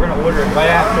cake. We're going to order it right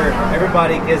after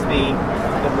everybody gives me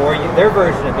their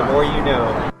version of The More You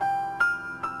Know.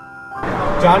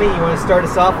 Johnny, you want to start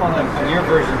us off on your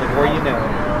version of The More You Know?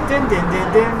 Din, din,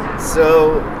 din, din.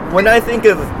 So, when I think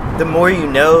of The More You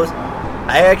Know,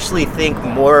 I actually think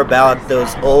more about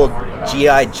those old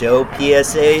G.I. Joe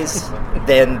PSAs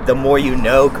than The More You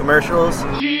Know commercials.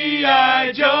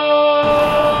 G.I.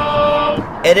 Joe!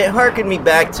 And it harkened me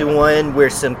back to one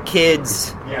where some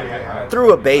kids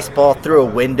threw a baseball through a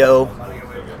window,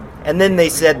 and then they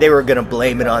said they were going to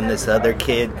blame it on this other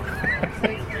kid.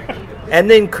 And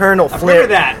then Colonel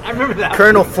Flint... I remember that.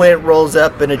 Colonel Flint rolls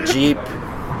up in a Jeep,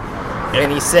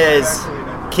 and he says,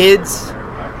 "Kids,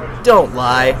 don't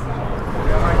lie.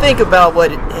 Think about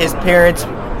what his parents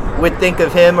would think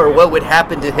of him, or what would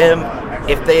happen to him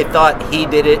if they thought he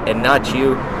did it and not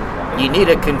you. You need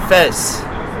to confess.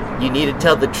 You need to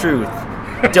tell the truth.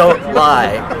 Don't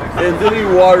lie." And then he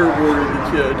waterboarded the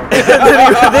kid.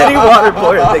 then he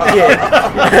waterboarded the kid.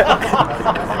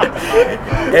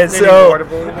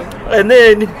 And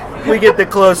then we get the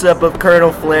close-up of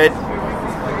Colonel Flint,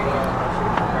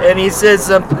 and he says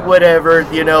something, whatever,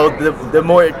 you know, the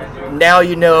more, now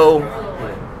you know.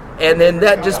 And then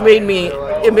that just made me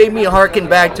harken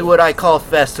back to what I call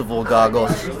festival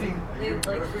goggles.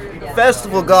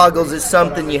 Festival goggles is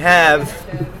something you have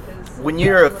when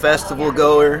you're a festival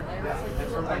goer,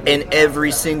 and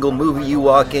every single movie you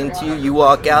walk into, you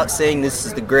walk out saying, "This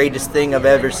is the greatest thing I've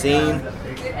ever seen.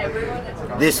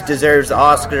 This deserves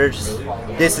Oscars.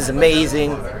 This is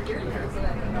amazing."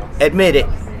 Admit it.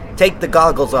 Take the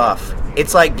goggles off.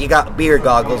 It's like you got beer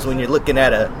goggles when you're looking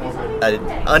at an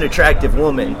unattractive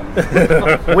woman.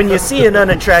 When you see an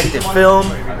unattractive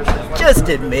film, just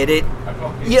admit it.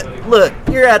 Look,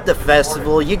 you're at the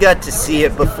festival. You got to see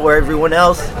it before everyone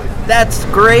else. That's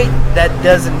great. That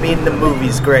doesn't mean the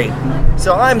movie's great.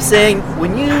 So I'm saying,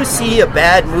 when you see a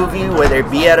bad movie, whether it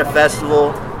be at a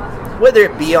festival, whether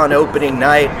it be on opening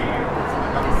night,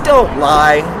 don't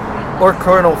lie, or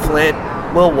Colonel Flint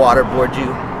will waterboard you.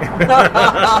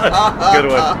 Good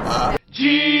one.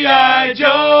 G.I.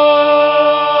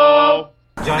 Joe!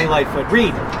 Johnny Lightfoot,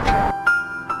 read.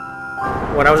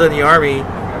 When I was in the Army,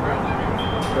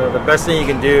 the best thing you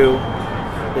can do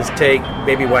is take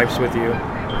baby wipes with you.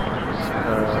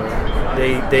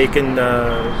 They can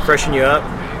freshen you up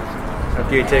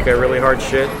after you take a really hard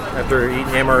shit. After eating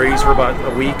MREs for about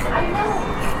a week,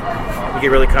 you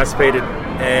get really constipated,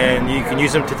 and you can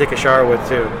use them to take a shower with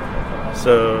too.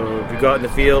 So if you go out in the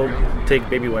field, take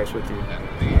baby wipes with you.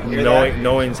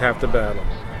 Knowing's half the battle.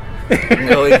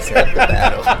 Knowing's half the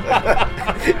battle.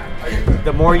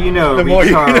 The more you know, The read more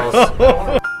you Charles.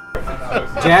 know.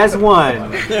 Jazz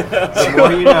 1. The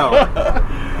more you know.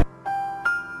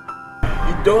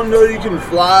 You don't know you can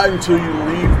fly until you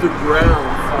leave the ground.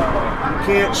 You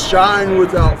can't shine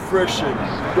without friction.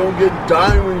 You don't get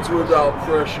diamonds without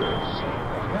pressure.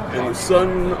 And the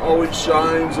sun always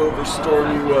shines over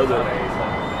stormy weather.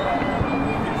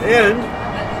 And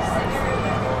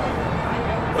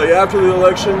like after the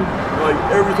election, like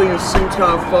everything seems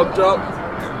kind of fucked up.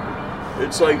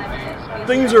 It's like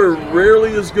things are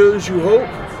rarely as good as you hope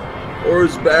or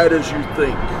as bad as you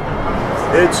think.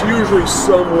 It's usually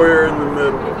somewhere in the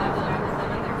middle.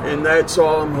 And that's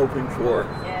all I'm hoping for.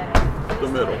 The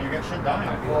middle.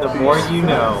 The more you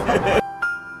know.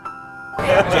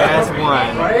 Jazz 1.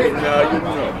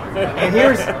 And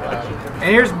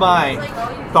here's my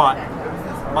thought.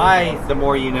 The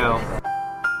more you know.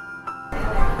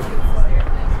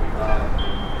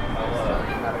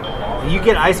 You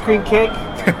get ice cream cake,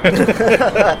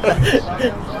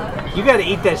 you got to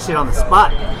eat that shit on the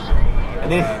spot.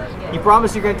 And then you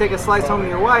promise you're going to take a slice home to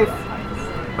your wife,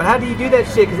 but how do you do that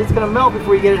shit? Because it's going to melt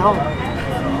before you get it home.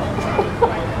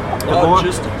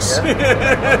 Logistics.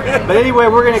 But anyway,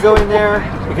 we're going to go in there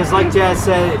because like Jazz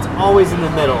said, it's always in the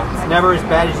middle. It's never as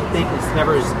bad as you think. It's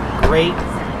never as great.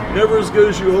 Never as good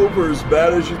as you hope or as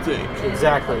bad as you think.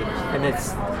 Exactly. And it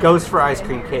goes for ice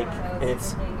cream cake. And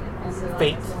it's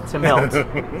fate to melt.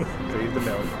 Save the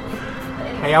milk.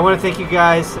 Hey, I want to thank you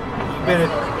guys. You've been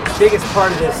the biggest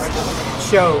part of this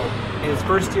show in its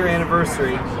first year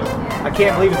anniversary. I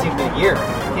can't believe it's even been a year.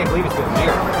 I can't believe it's been a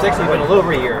year. It's actually been a little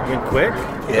over a year. Went quick?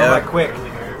 It went by quick.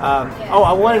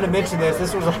 I wanted to mention this.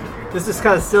 This is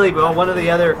kind of silly, but one of the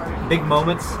other big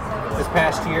moments this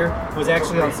past year was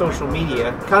actually on social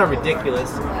media. Kind of ridiculous,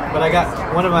 but I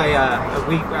got one of my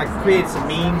I created some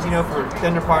memes, for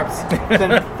Thunder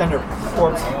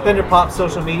Pop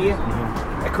social media.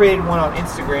 I created one on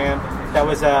Instagram that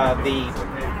was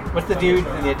what's the dude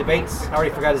in the debates? I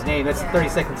already forgot his name. That's 30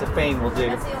 Seconds of Fame will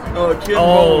do. Ken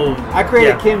Bone. I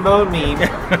created a Ken Bone meme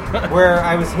where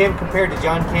I was him compared to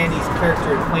John Candy's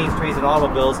character in Planes, Trains, and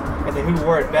Automobiles, and then who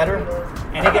wore it better.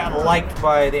 And it got liked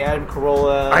by the Adam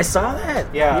Carolla. I saw that.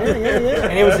 Yeah.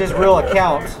 And it was his real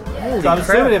account. So I'm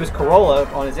assuming it was Carolla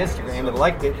on his Instagram that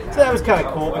liked it. So that was kind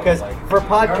of cool because for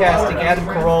podcasting, Adam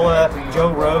Carolla,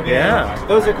 Joe Rogan,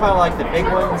 those are kind of like the big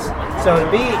ones. So to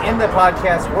be in the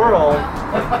podcast world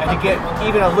and to get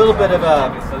even a little bit of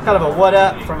a kind of a what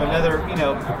up from another,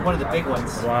 one of the big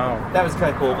ones. Wow. That was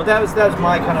kind of cool. But that was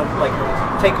my kind of like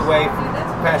takeaway from the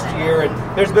past year.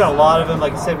 And there's been a lot of them.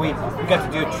 Like I said, we got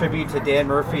to do a tribute to Dan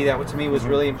Murphy. That to me was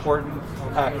really important.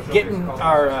 Getting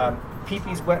our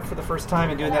peepees wet for the first time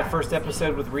and doing that first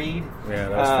episode with Reed. Yeah,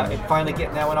 that was fun. And finally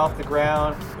getting that one off the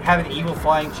ground. Having evil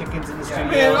flying chickens in the studio.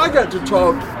 Man, I got to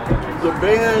talk the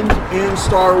band and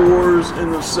Star Wars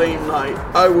in the same night.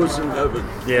 I was in heaven.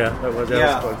 Yeah, that was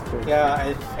cool.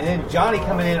 Yeah, and then Johnny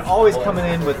always coming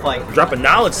in with like dropping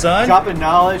knowledge, son. Dropping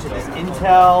knowledge and this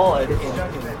intel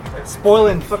and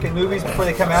spoiling fucking movies before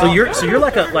they come out. So you're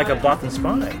like a Bothan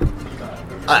spy.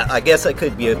 I guess I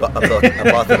could be a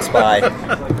Bothan spy.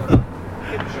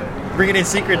 Bringing in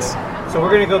secrets. So we're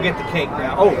going to go get the cake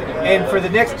now. Oh, and for the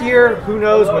next year, who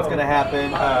knows what's going to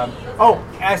happen.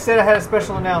 I said I had a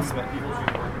special announcement.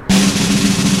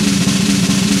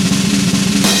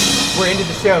 We're into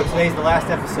the show. Today's the last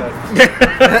episode.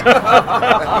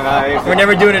 We're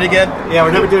never doing it again. Yeah,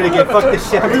 we're never doing it again. Fuck this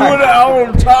shit. We went out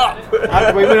on top.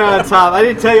 We went out on top. I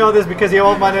didn't tell you all this because you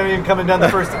all might not even coming down the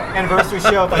first anniversary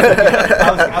show.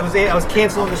 I was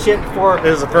canceling the shit before. It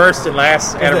was the first and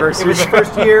last anniversary. It was the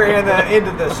first year and the end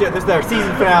of the shit. This is our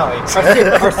season finale.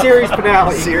 Our series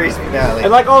finale. Series finale.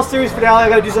 And like all series finale, I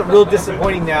got to do something real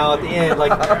disappointing now at the end,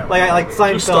 like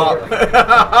Seinfeld, like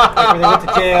where they went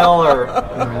to jail or.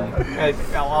 I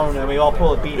don't know. We all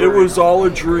pull a beat. It was all a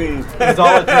dream. It was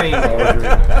all a dream.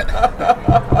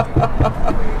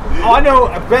 Oh, I know.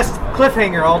 Best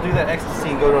cliffhanger. I'll do that ecstasy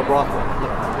and go to a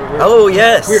brothel.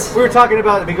 Yes. We were talking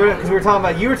about because you were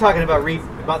talking about Reed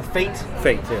about fate.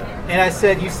 Fate, yeah.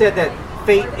 And you said that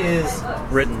fate is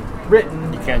Written.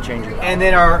 written, You can't change it. and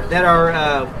then our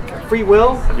free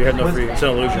will. You have no free. It's an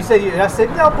illusion. You said, I said,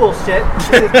 no bullshit.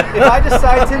 If I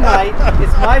decide tonight,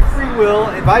 it's my free will.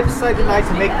 If I decide tonight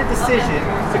to make the decision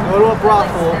to go to a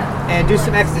brothel and do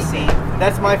some ecstasy,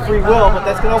 that's my free will. But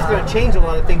that's also going to change a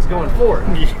lot of things going forward.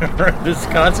 There's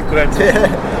consequences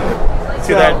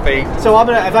to that fate. So I'm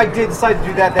gonna. If I did decide to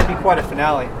do that, that'd be quite a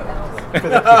finale. For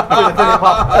the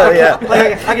Thunderpop. Oh, yeah.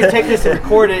 Like I can take this and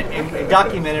record it and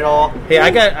document it all. Hey,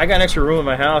 I got an extra room in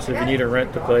my house if you need to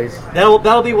rent the place.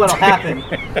 That'll be what'll happen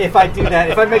if I do that.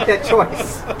 If I make that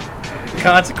choice.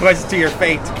 Consequences to your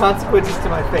fate. Consequences to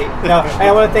my fate. No, and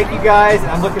I want to thank you guys. And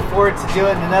I'm looking forward to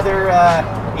doing another.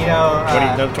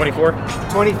 24?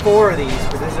 24 of these.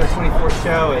 Because this is our 24th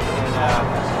show. And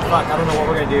fuck, I don't know what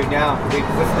we're gonna do now.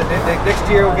 Next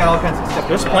year we got all kinds of stuff.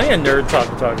 There's plenty of nerd talk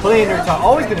to talk about. Plenty of nerd talk.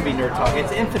 Always gonna be nerd talk.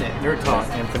 It's infinite nerd talk.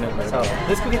 Infinite nerd So talk.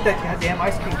 let's go get that goddamn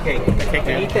ice cream cake.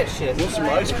 And eat that shit. Want some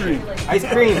ice cream? Ice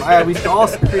cream. We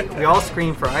all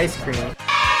scream for ice cream.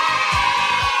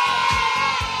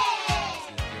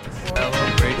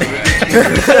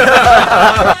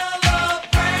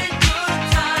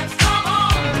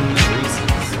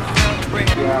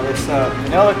 Yeah, this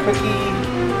vanilla cookie,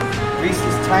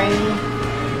 Reese's Tiny.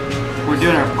 We're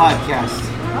doing our podcast. Oh,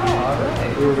 all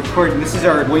right. We were recording. This is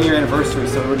our 1 year anniversary,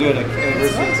 so we're doing an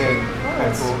anniversary thing.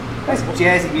 That's cool. Nice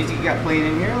jazzy music you got playing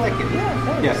in here. I like it. Yeah,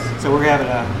 thanks. Yes. So we're having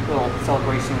a little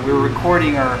celebration. We were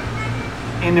recording our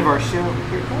end of our show. And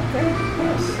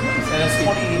it's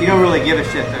 20. You don't really give a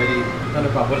shit, though, do you?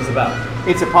 Thunderpop, what is it about?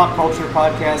 It's a pop culture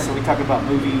podcast, so we talk about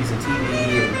movies and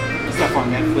TV and stuff on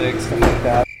Netflix, stuff like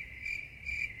that.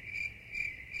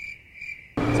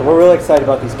 So we're really excited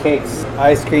about these cakes.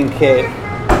 Ice cream cake.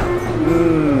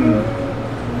 Mmm.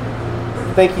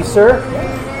 Thank you, sir.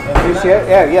 Appreciate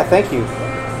it. Yeah, thank you.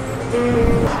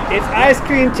 It's ice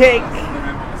cream cake.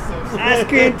 Ice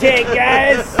cream cake,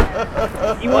 guys.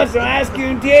 You want some ice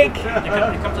cream cake?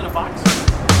 It comes in a box.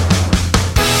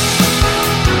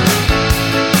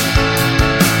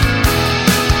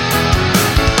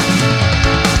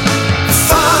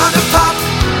 Thunderpop.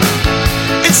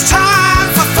 It's time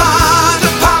for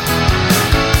Thunderpop.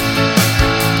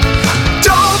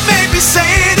 Don't make me say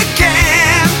it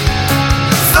again.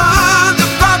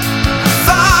 Thunderpop,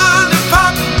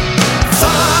 Thunderpop,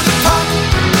 Thunderpop.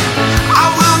 I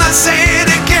will not say it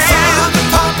again.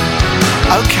 Thunderpop.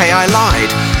 Okay, I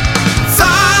lied.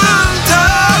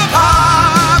 Thunderpop,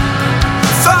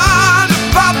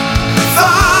 Thunderpop,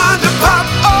 Thunderpop.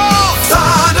 Oh,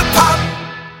 Thunderpop.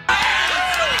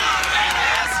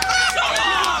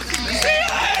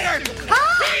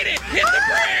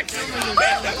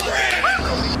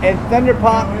 And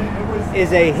Thunderpop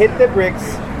is a Hit the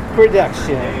Bricks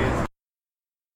production.